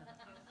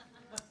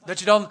 Dat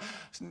je dan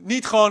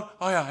niet gewoon,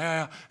 oh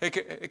ja,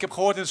 ik heb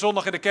gehoord in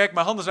zondag in de kerk,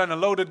 mijn handen zijn een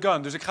loaded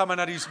gun, dus ik ga maar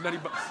naar die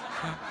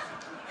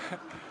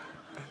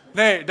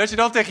Nee, dat je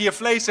dan tegen je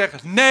vlees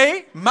zegt,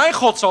 nee, mijn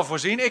God zal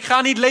voorzien, ik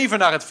ga niet leven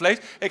naar het vlees,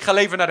 ik ga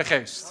leven naar de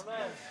geest.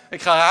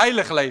 Ik ga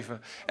heilig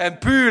leven en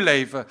puur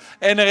leven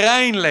en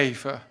rein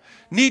leven.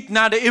 Niet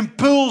naar de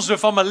impulsen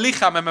van mijn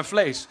lichaam en mijn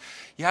vlees.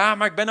 Ja,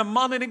 maar ik ben een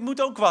man en ik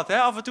moet ook wat. Hè?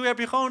 Af en toe heb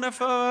je gewoon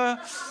even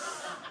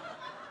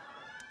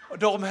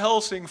de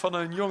omhelzing van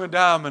een jonge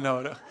dame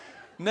nodig.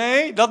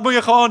 Nee, dat moet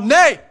je gewoon...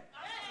 Nee!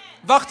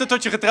 Wachten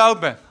tot je getrouwd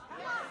bent.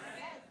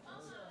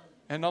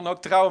 En dan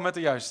ook trouwen met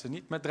de juiste.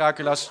 Niet met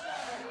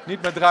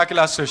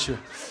Dracula's zusje.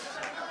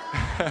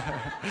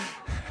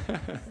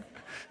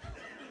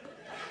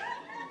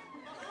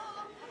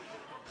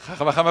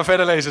 We gaan maar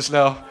verder lezen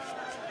snel.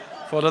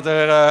 Voordat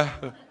er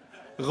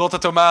rotte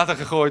tomaten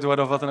gegooid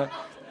worden of wat dan ook.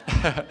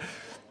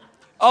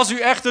 Als u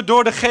echter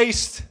door de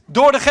geest,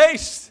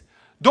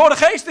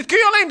 dit kun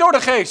je alleen door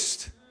de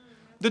geest.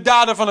 De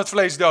daden van het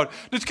vlees dood.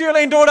 Dit kun je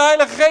alleen door de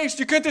Heilige Geest.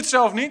 Je kunt dit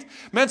zelf niet.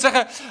 Mensen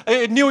zeggen,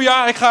 het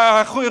nieuwjaar, ik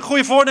ga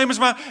goede voornemens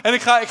maken. En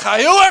ik ga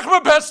heel erg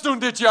mijn best doen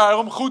dit jaar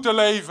om goed te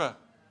leven.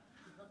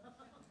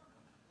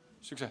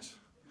 Succes.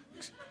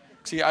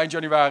 Ik zie je eind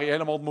januari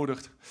helemaal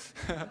ontmoedigd.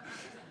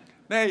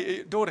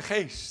 Nee, door de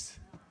geest.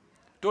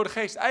 Door de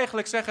geest.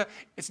 Eigenlijk zeggen,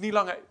 het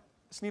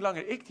is niet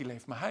langer ik die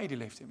leeft, maar hij die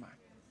leeft in mij.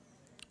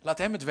 Laat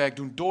hem het werk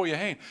doen door je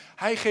heen.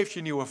 Hij geeft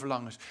je nieuwe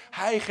verlangens.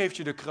 Hij geeft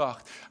je de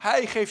kracht.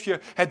 Hij geeft je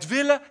het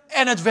willen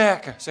en het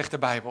werken, zegt de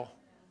Bijbel.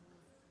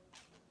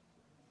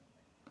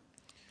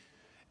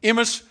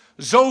 Immers,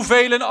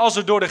 zoveel als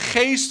er door de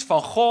geest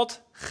van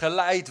God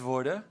geleid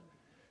worden,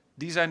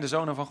 die zijn de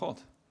zonen van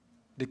God.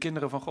 De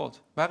kinderen van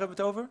God. Waar hebben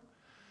we het over?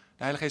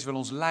 De Heilige Geest wil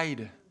ons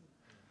leiden.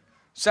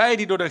 Zij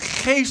die door de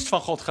geest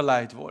van God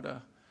geleid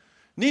worden.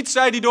 Niet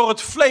zij die door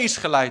het vlees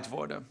geleid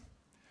worden.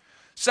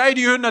 Zij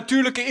die hun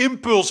natuurlijke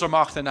impulsen maar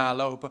achterna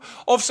lopen.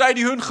 Of zij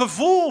die hun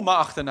gevoel maar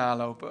achterna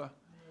lopen.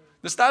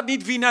 Er staat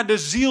niet wie naar de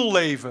ziel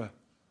leven. Er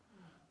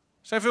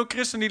zijn veel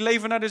christenen die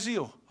leven naar de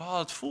ziel.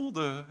 Oh,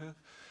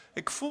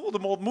 ik voelde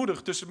me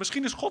ontmoedigd. Dus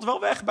misschien is God wel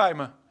weg bij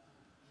me.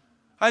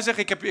 Hij zegt,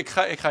 ik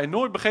ga je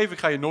nooit begeven, ik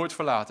ga je nooit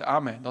verlaten.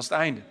 Amen, dat is het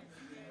einde.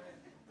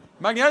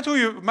 Maakt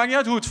niet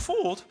uit hoe het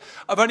voelt.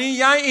 Wanneer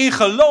jij in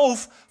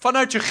geloof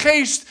vanuit je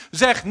geest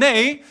zegt,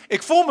 nee,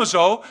 ik voel me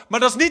zo, maar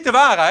dat is niet de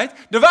waarheid.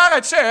 De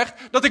waarheid zegt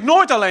dat ik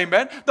nooit alleen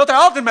ben, dat hij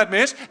altijd met me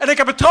is. En ik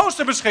heb het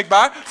troosten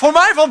beschikbaar voor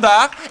mij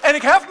vandaag. En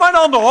ik hef mijn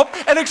handen op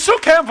en ik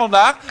zoek hem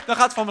vandaag. Dan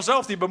gaat van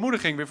mezelf die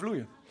bemoediging weer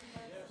vloeien.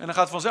 En dan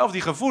gaat vanzelf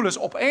die gevoelens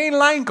op één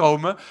lijn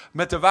komen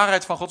met de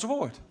waarheid van Gods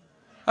woord.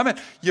 Amen.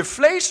 Je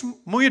vlees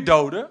moet je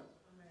doden.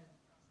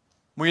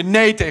 Moet je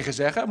nee tegen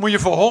zeggen. Moet je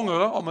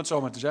verhongeren, om het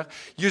zo maar te zeggen.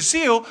 Je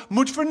ziel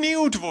moet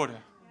vernieuwd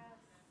worden.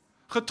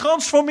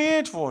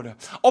 Getransformeerd worden.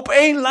 Op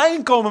één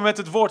lijn komen met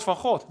het woord van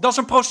God. Dat is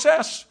een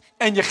proces.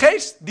 En je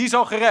geest, die is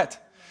al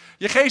gered.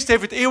 Je geest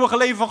heeft het eeuwige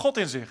leven van God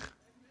in zich.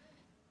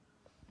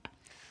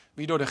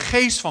 Wie door de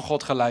geest van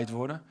God geleid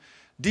worden,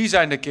 die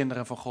zijn de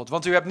kinderen van God.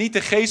 Want u hebt niet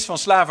de geest van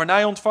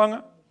slavernij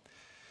ontvangen,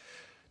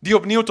 die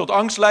opnieuw tot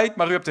angst leidt,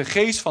 maar u hebt de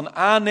geest van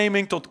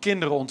aanneming tot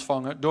kinderen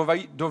ontvangen,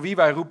 door wie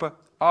wij roepen,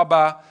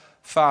 Abba,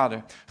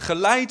 Vader.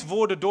 Geleid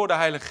worden door de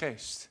Heilige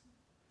Geest.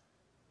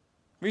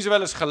 Wie is er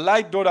wel eens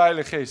geleid door de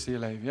Heilige Geest in je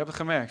leven? Je hebt het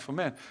gemerkt van,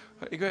 man,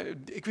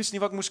 ik wist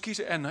niet wat ik moest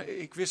kiezen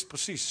en ik wist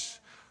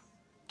precies.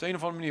 Op de een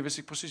of andere manier wist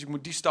ik precies, ik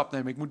moet die stap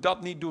nemen. Ik moet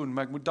dat niet doen,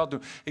 maar ik moet dat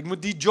doen. Ik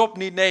moet die job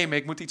niet nemen,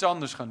 ik moet iets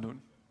anders gaan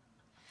doen.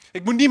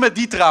 Ik moet niet met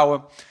die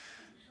trouwen,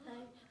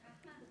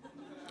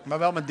 maar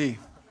wel met die.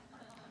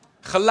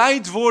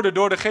 Geleid worden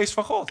door de Geest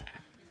van God.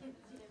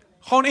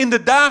 Gewoon in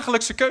de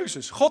dagelijkse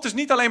keuzes. God is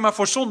niet alleen maar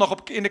voor zondag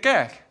in de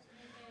kerk.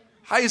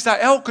 Hij is daar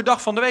elke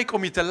dag van de week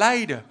om je te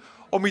leiden.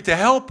 Om je te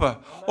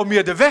helpen. Om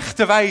je de weg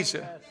te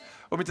wijzen.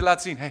 Om je te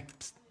laten zien. Hey,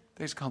 pst,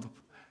 deze kant op.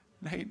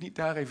 Nee, niet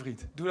daar even,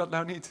 vriend. Doe dat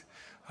nou niet.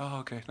 Oh,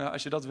 oké. Nou,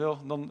 als je dat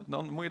wil,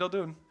 dan moet je dat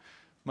doen.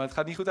 Maar het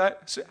gaat niet goed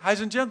uit. Hij is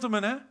een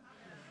gentleman, hè?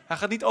 Hij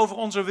gaat niet over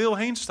onze wil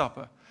heen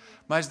stappen.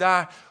 Maar hij is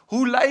daar.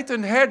 Hoe leidt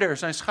een herder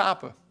zijn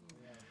schapen?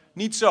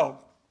 Niet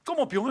zo. Kom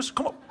op jongens,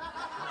 kom op.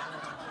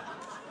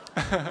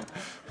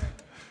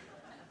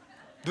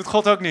 Doet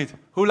God ook niet.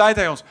 Hoe leidt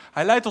hij ons?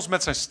 Hij leidt ons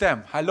met zijn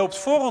stem. Hij loopt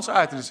voor ons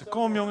uit. En hij zegt,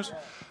 kom jongens,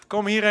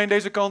 kom hierheen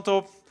deze kant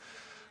op.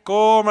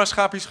 Kom maar,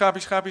 schapie.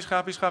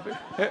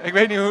 Ik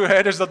weet niet hoe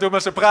herders dat doen,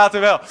 maar ze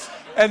praten wel.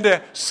 En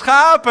de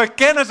schapen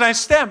kennen zijn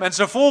stem. En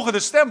ze volgen de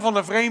stem van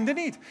de vreemde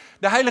niet.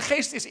 De Heilige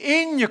Geest is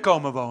in je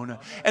komen wonen.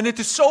 En het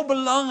is zo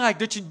belangrijk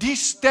dat je die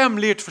stem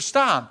leert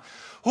verstaan.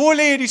 Hoe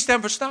leer je die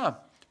stem verstaan?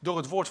 Door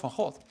het woord van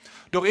God.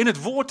 Door in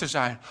het woord te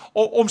zijn.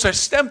 Om zijn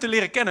stem te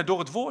leren kennen door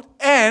het woord.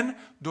 En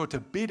door te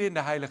bidden in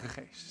de Heilige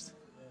Geest.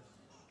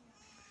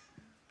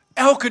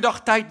 Elke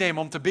dag tijd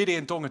nemen om te bidden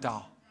in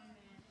tongentaal.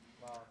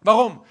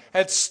 Waarom?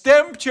 Het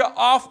stemt je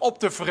af op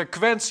de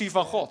frequentie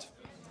van God.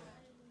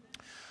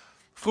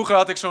 Vroeger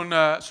had ik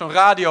zo'n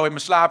radio in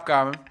mijn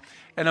slaapkamer.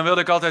 En dan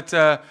wilde ik altijd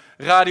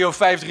radio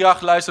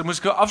 538 luisteren. Moest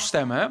ik wel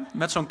afstemmen. Hè?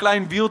 Met zo'n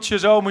klein wieltje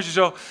zo.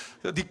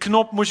 Die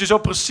knop moest je zo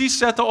precies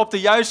zetten op de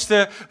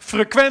juiste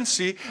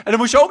frequentie. En dan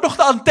moest je ook nog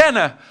de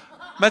antenne.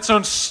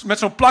 Met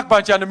zo'n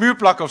plakbandje aan de muur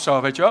plakken of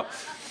zo. Weet je wel?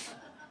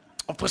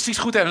 Of precies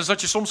goed. En dan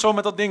zat je soms zo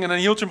met dat ding. En dan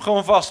hield je hem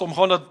gewoon vast. Om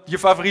gewoon je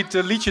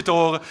favoriete liedje te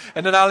horen.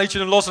 En daarna liet je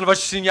hem los en dan was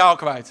je signaal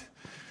kwijt.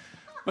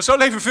 Maar zo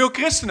leven veel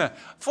christenen.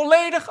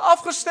 Volledig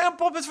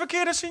afgestemd op het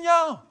verkeerde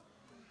signaal.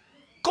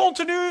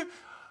 Continu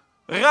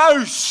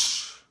ruis.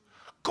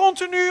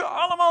 Continu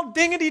allemaal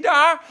dingen die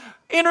daar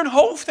in hun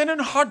hoofd en hun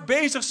hart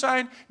bezig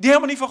zijn. Die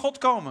helemaal niet van God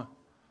komen.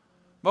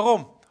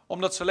 Waarom?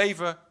 Omdat ze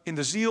leven in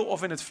de ziel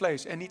of in het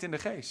vlees. En niet in de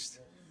geest.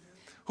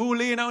 Hoe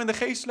leer je nou in de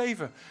geest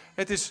leven?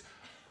 Het is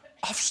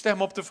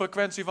afstemmen op de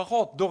frequentie van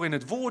God. Door in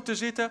het woord te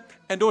zitten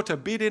en door te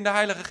bidden in de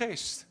Heilige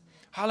Geest.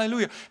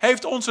 Halleluja. Hij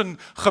heeft ons een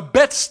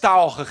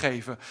gebedstaal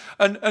gegeven.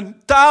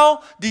 Een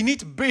taal die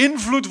niet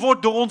beïnvloed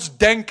wordt door ons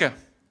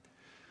denken.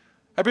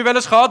 Heb je wel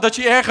eens gehad dat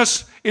je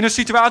ergens in een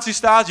situatie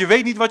staat, je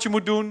weet niet wat je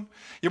moet doen,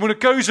 je moet een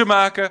keuze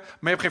maken, maar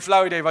je hebt geen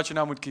flauw idee wat je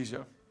nou moet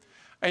kiezen.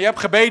 En je hebt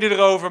gebeden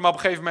erover, maar op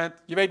een gegeven moment,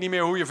 je weet niet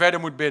meer hoe je verder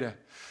moet bidden.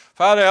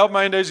 Vader, help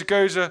mij in deze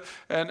keuze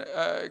en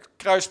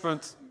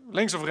kruispunt,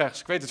 links of rechts,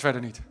 ik weet het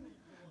verder niet.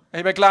 En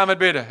je bent klaar met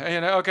bidden.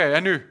 En oké,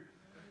 en nu?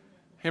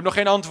 Je hebt nog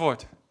geen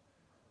antwoord.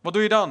 Wat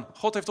doe je dan?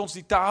 God heeft ons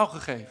die taal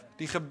gegeven,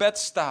 die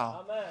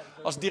gebedstaal,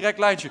 als direct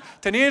lijntje.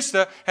 Ten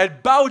eerste,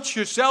 het bouwt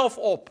jezelf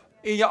op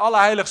in je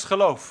allerheiligst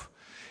geloof.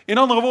 In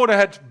andere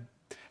woorden,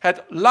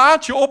 het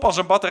laat je op als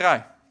een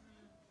batterij.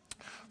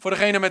 Voor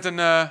degene met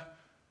een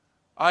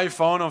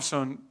iPhone of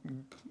zo'n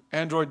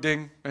Android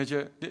ding, weet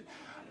je.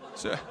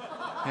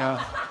 Ja.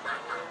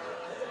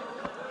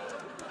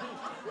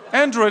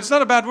 Android is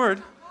not a bad word.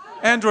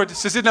 Android,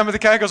 ze zit naar me te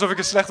kijken alsof ik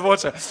een slecht woord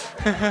zeg.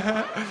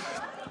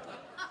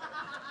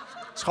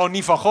 Het is gewoon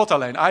niet van God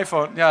alleen.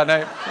 iPhone, ja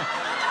nee.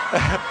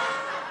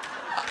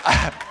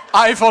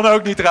 iPhone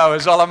ook niet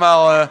trouwens,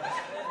 allemaal...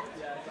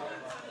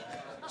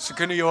 Ze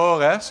kunnen je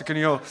horen, hè? Ze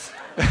kunnen je horen.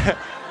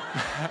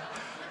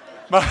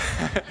 Maar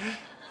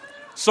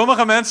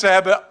sommige mensen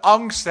hebben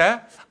angst, hè?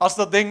 Als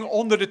dat ding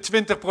onder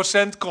de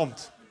 20%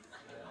 komt.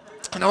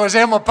 En dan worden ze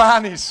helemaal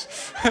panisch.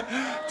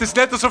 Het is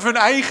net alsof hun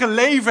eigen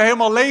leven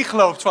helemaal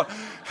leegloopt. Van,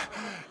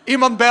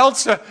 iemand belt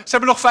ze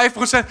hebben nog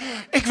 5%.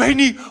 Ik weet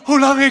niet hoe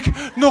lang ik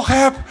nog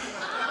heb.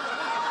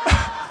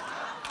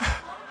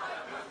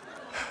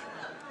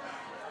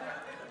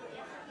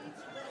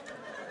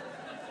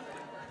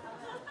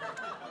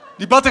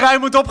 Die batterij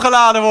moet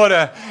opgeladen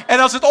worden. En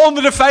als het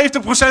onder de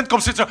 50%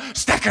 komt, zit zo...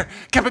 Stekker,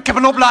 ik heb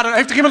een oplader.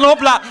 Heeft er iemand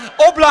een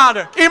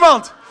oplader?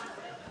 Iemand?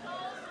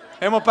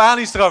 Helemaal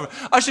panisch erover.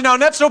 Als je nou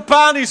net zo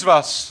panisch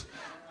was...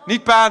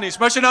 Niet panisch,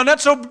 maar als je nou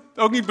net zo...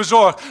 Ook niet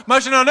bezorgd. Maar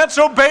als je nou net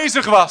zo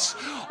bezig was...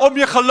 Om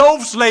je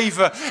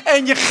geloofsleven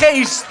en je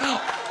geest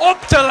op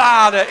te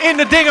laden... In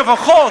de dingen van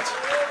God...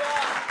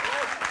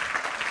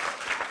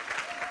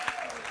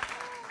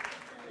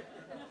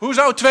 Hoe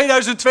zou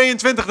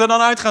 2022 er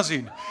dan uit gaan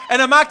zien? En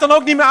het maakt dan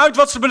ook niet meer uit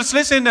wat ze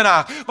beslissen in Den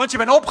Haag. Want je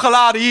bent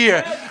opgeladen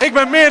hier. Ik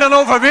ben meer dan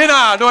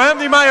overwinnaar door hem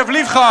die mij heeft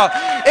liefgehad.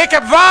 Ik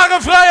heb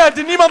ware vrijheid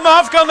die niemand me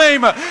af kan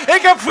nemen.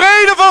 Ik heb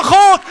vrede van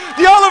God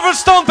die alle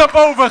verstand op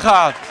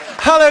overgaat.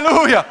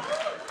 Halleluja.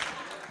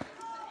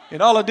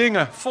 In alle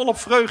dingen volop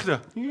vreugde.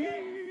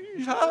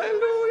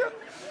 Halleluja.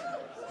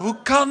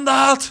 Hoe kan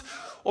dat?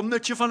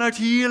 Omdat je vanuit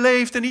hier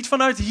leeft en niet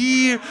vanuit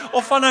hier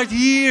of vanuit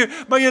hier.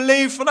 Maar je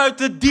leeft vanuit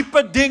de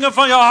diepe dingen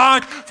van je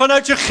hart.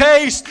 Vanuit je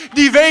geest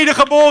die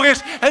wedergeboren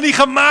is en die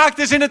gemaakt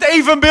is in het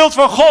evenbeeld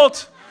van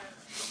God.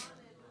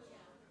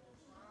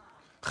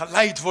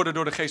 Geleid worden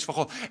door de geest van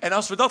God. En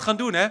als we dat gaan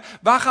doen, hè,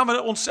 waar gaan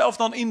we onszelf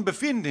dan in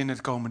bevinden in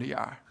het komende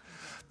jaar?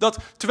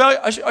 Terwijl,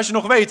 als je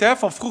nog weet, hè,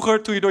 van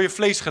vroeger toen je door je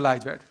vlees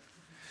geleid werd.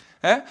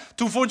 Hè,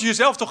 toen vond je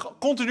jezelf toch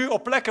continu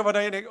op plekken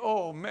waar je denkt,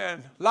 oh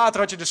man, later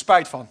had je er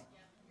spijt van.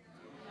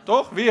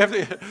 Toch?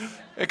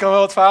 Ik kan wel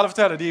wat verhalen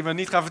vertellen die we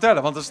niet gaan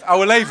vertellen, want dat is het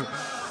oude leven.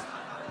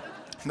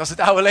 Dat is het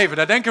oude leven,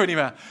 daar denken we niet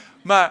meer aan.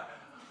 Maar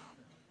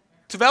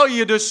terwijl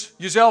je dus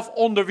jezelf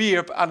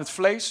onderwierp aan het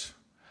vlees,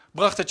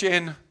 bracht het je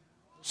in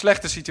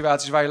slechte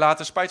situaties waar je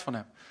later spijt van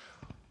hebt.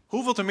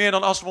 Hoeveel te meer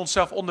dan als we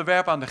onszelf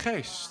onderwerpen aan de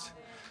geest.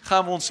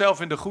 Gaan we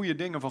onszelf in de goede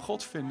dingen van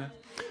God vinden.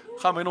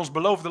 Gaan we in ons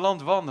beloofde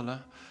land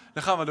wandelen.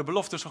 Dan gaan we de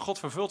beloftes van God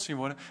vervuld zien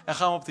worden. En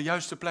gaan we op de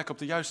juiste plek, op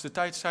de juiste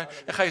tijd zijn.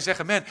 En ga je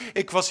zeggen, man,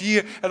 ik was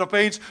hier en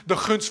opeens de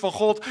gunst van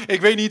God.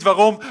 Ik weet niet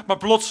waarom, maar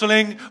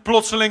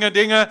plotselinge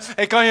dingen.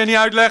 Ik kan je niet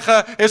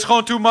uitleggen. It's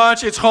gewoon too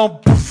much. It's gewoon...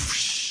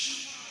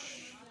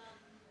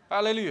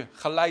 Halleluja.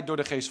 Geleid door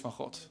de geest van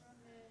God.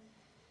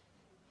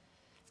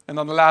 En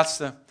dan de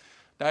laatste.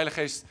 De Heilige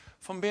Geest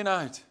van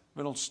binnenuit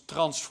wil ons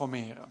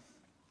transformeren.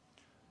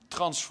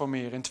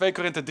 Transformeren. In 2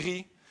 Korinthe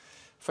 3,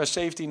 vers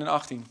 17 en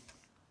 18.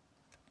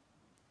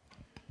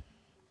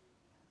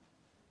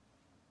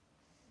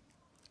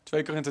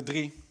 2 Korinthe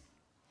 3,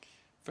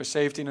 vers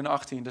 17 en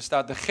 18. Daar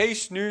staat,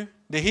 de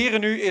Heere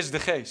nu is de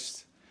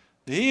geest.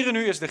 De Heere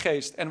nu is de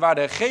geest. En waar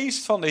de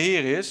geest van de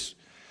Heer is,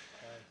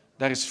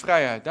 daar is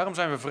vrijheid. Daarom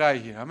zijn we vrij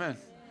hier. Amen.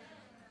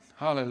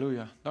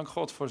 Halleluja. Dank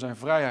God voor zijn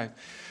vrijheid.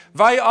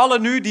 Wij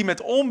allen nu die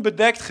met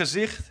onbedekt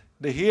gezicht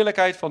de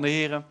heerlijkheid van de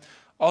Heer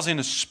als in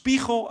een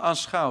spiegel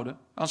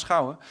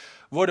aanschouwen,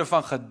 worden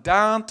van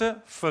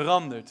gedaante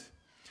veranderd.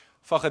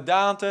 Van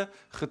gedaante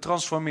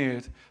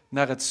getransformeerd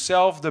naar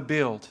hetzelfde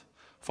beeld.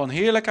 Van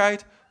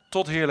heerlijkheid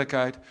tot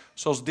heerlijkheid,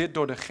 zoals dit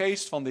door de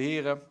geest van de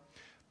Heer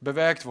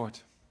bewerkt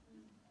wordt.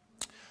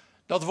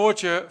 Dat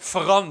woordje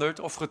veranderd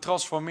of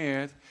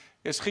getransformeerd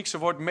is het Griekse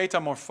woord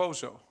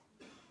metamorphoso.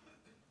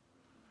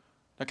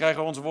 Daar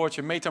krijgen we ons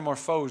woordje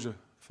metamorfose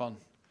van.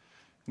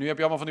 Nu heb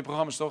je allemaal van die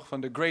programma's toch,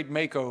 van The Great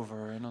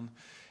Makeover. En dan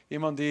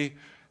iemand die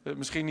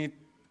misschien niet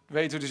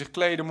weet hoe hij zich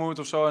kleden moet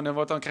of zo. En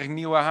dan krijg je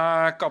nieuwe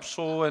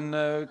haarkapsel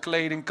en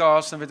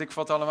kledingkast en weet ik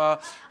wat allemaal.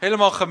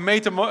 Helemaal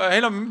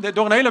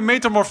door een hele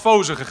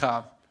metamorfose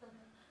gegaan.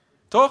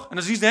 Toch? En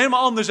dan ziet het er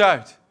helemaal anders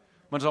uit.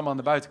 Maar dat is allemaal aan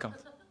de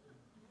buitenkant.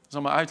 Dat is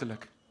allemaal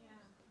uiterlijk.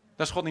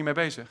 Daar is God niet mee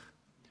bezig.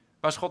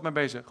 Waar is God mee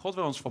bezig? God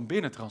wil ons van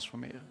binnen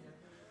transformeren.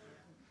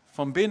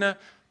 Van binnen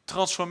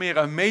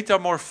transformeren, een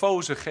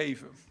metamorfose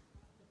geven.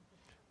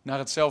 Naar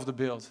hetzelfde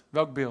beeld.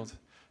 Welk beeld? Het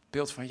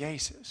beeld van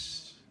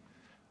Jezus.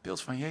 Het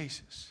beeld van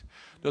Jezus.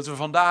 Dat we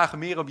vandaag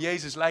meer op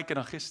Jezus lijken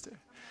dan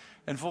gisteren.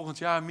 En volgend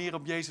jaar meer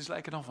op Jezus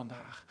lijken dan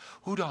vandaag.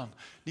 Hoe dan?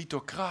 Niet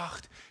door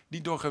kracht,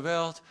 niet door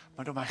geweld,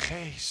 maar door mijn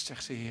geest,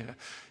 zegt de Heer.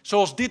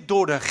 Zoals dit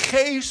door de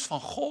geest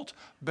van God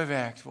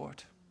bewerkt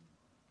wordt.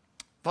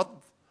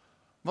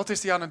 Wat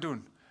is hij aan het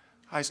doen?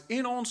 Hij is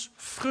in ons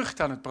vrucht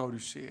aan het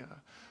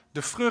produceren.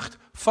 De vrucht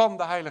van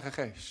de Heilige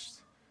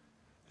Geest.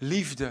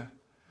 Liefde,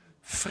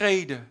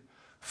 vrede,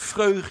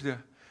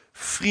 vreugde,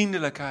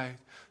 vriendelijkheid,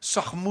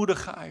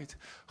 zachtmoedigheid,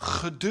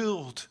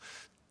 geduld,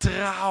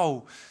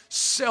 trouw,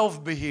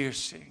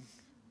 zelfbeheersing.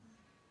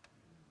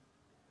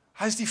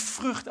 Hij is die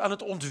vrucht aan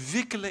het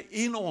ontwikkelen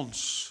in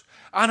ons.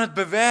 Aan het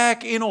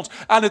bewerken in ons.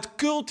 Aan het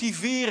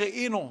cultiveren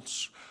in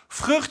ons.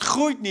 Vrucht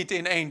groeit niet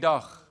in 1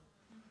 dag.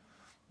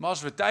 Maar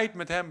als we tijd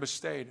met hem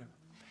besteden.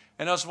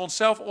 En als we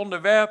onszelf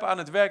onderwerpen aan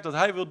het werk dat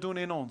hij wil doen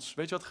in ons.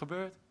 Weet je wat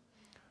gebeurt?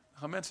 Dan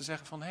gaan mensen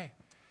zeggen van, hé,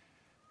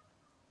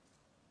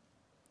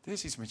 dit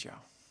is iets met jou.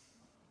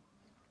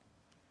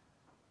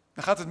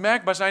 Dan gaat het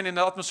merkbaar zijn in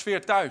de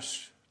atmosfeer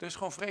thuis. Er is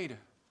gewoon vrede.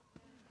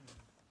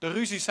 De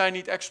ruzies zijn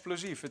niet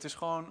explosief. Het is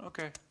gewoon,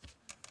 oké,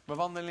 we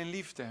wandelen in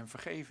liefde en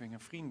vergeving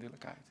en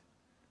vriendelijkheid.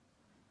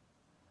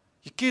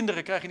 Je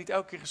kinderen krijgen niet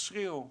elke keer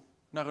geschreeuw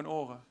naar hun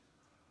oren.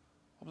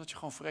 Omdat je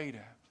gewoon vrede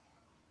hebt.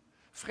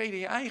 Vrede in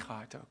je eigen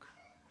hart ook.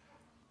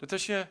 Dat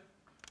als je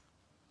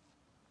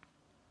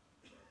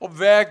op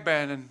werk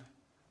bent en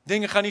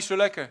dingen gaan niet zo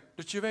lekker.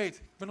 Dat je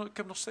weet, ik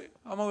heb nog steeds,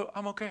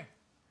 I'm okay.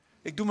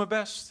 Ik doe mijn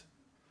best.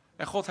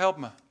 En God helpt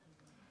me.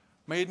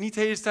 Maar je niet de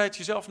hele tijd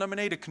jezelf naar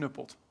beneden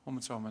knuppelt, om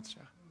het zo maar te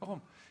zeggen.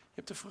 Waarom? Je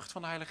hebt de vrucht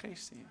van de Heilige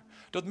Geest in je.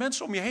 Dat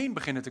mensen om je heen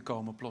beginnen te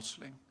komen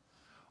plotseling.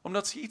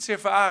 Omdat ze iets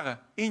ervaren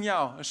in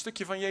jou. Een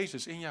stukje van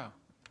Jezus in jou.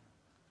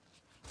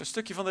 Een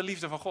stukje van de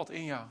liefde van God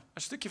in jou.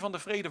 Een stukje van de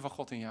vrede van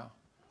God in jou.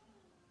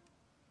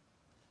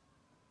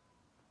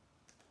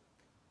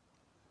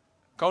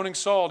 Koning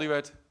Saul, die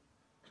werd,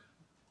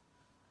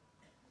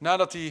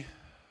 nadat hij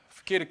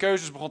verkeerde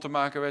keuzes begon te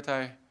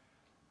maken,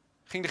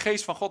 ging de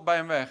geest van God bij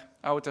hem weg.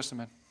 Oude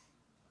Testament.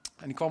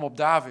 En die kwam op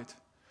David.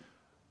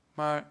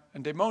 Maar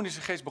een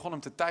demonische geest begon hem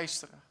te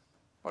teisteren.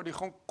 Waar hij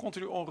gewoon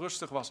continu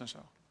onrustig was en zo.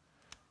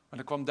 Maar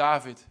dan kwam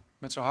David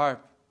met zijn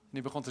harp. En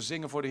die begon te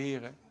zingen voor de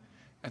Heer.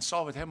 En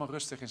Saul werd helemaal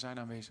rustig in zijn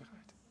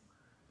aanwezigheid.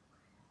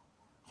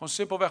 Gewoon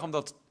simpelweg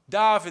omdat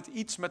David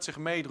iets met zich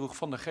meedroeg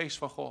van de geest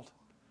van God.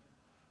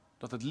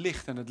 Dat het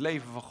licht en het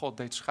leven van God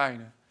deed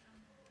schijnen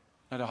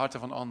naar de harten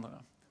van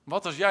anderen.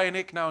 Wat als jij en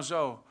ik nou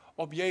zo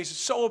op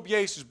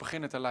Jezus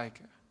beginnen te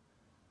lijken?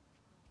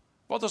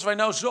 Wat als wij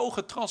nou zo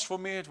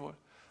getransformeerd worden?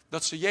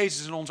 Dat ze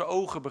Jezus in onze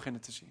ogen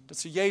beginnen te zien. Dat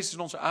ze Jezus in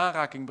onze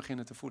aanraking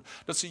beginnen te voelen.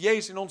 Dat ze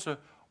Jezus in onze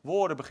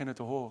woorden beginnen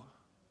te horen.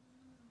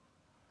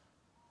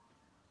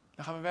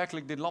 Dan gaan we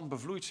werkelijk dit land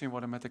bevloeid zien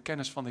worden met de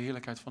kennis van de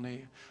heerlijkheid van de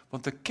Heer.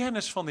 Want de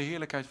kennis van de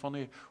heerlijkheid van de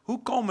Heer.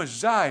 Hoe komen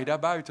zij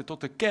daarbuiten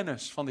tot de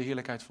kennis van de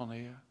heerlijkheid van de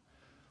Heer?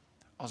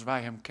 Als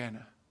wij hem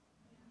kennen.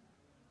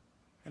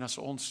 En als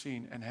ze ons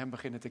zien en hem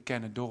beginnen te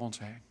kennen door ons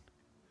heen.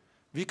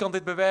 Wie kan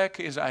dit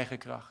bewerken in zijn eigen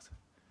kracht?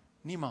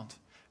 Niemand.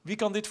 Wie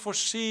kan dit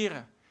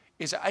forceren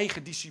in zijn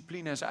eigen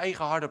discipline en zijn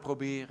eigen harde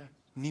proberen?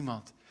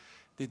 Niemand.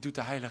 Dit doet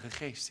de Heilige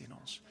Geest in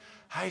ons.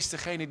 Hij is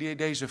degene die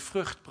deze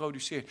vrucht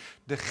produceert.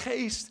 De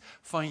geest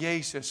van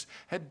Jezus,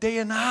 het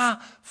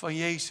DNA van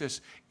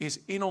Jezus is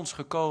in ons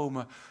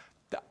gekomen.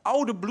 De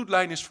oude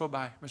bloedlijn is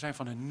voorbij. We zijn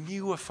van een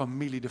nieuwe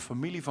familie, de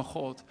familie van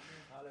God.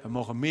 We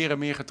mogen meer en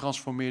meer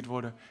getransformeerd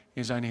worden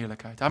in zijn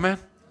heerlijkheid. Amen.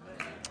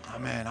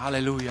 Amen.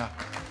 Halleluja.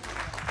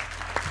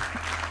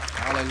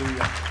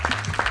 Halleluja.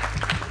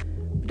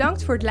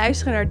 Bedankt voor het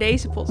luisteren naar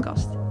deze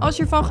podcast. Als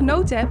je ervan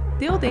genoten hebt,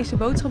 deel deze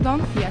boodschap dan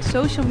via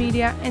social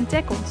media en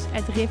tag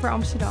ons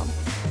 @riveramsterdam.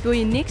 Wil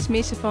je niks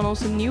missen van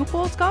onze nieuwe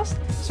podcast?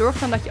 Zorg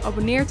dan dat je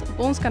abonneert op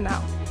ons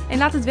kanaal. En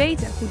laat het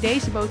weten hoe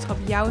deze boodschap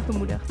jou heeft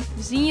bemoedigd.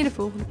 We zien je de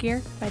volgende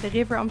keer bij de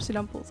River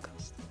Amsterdam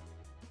podcast.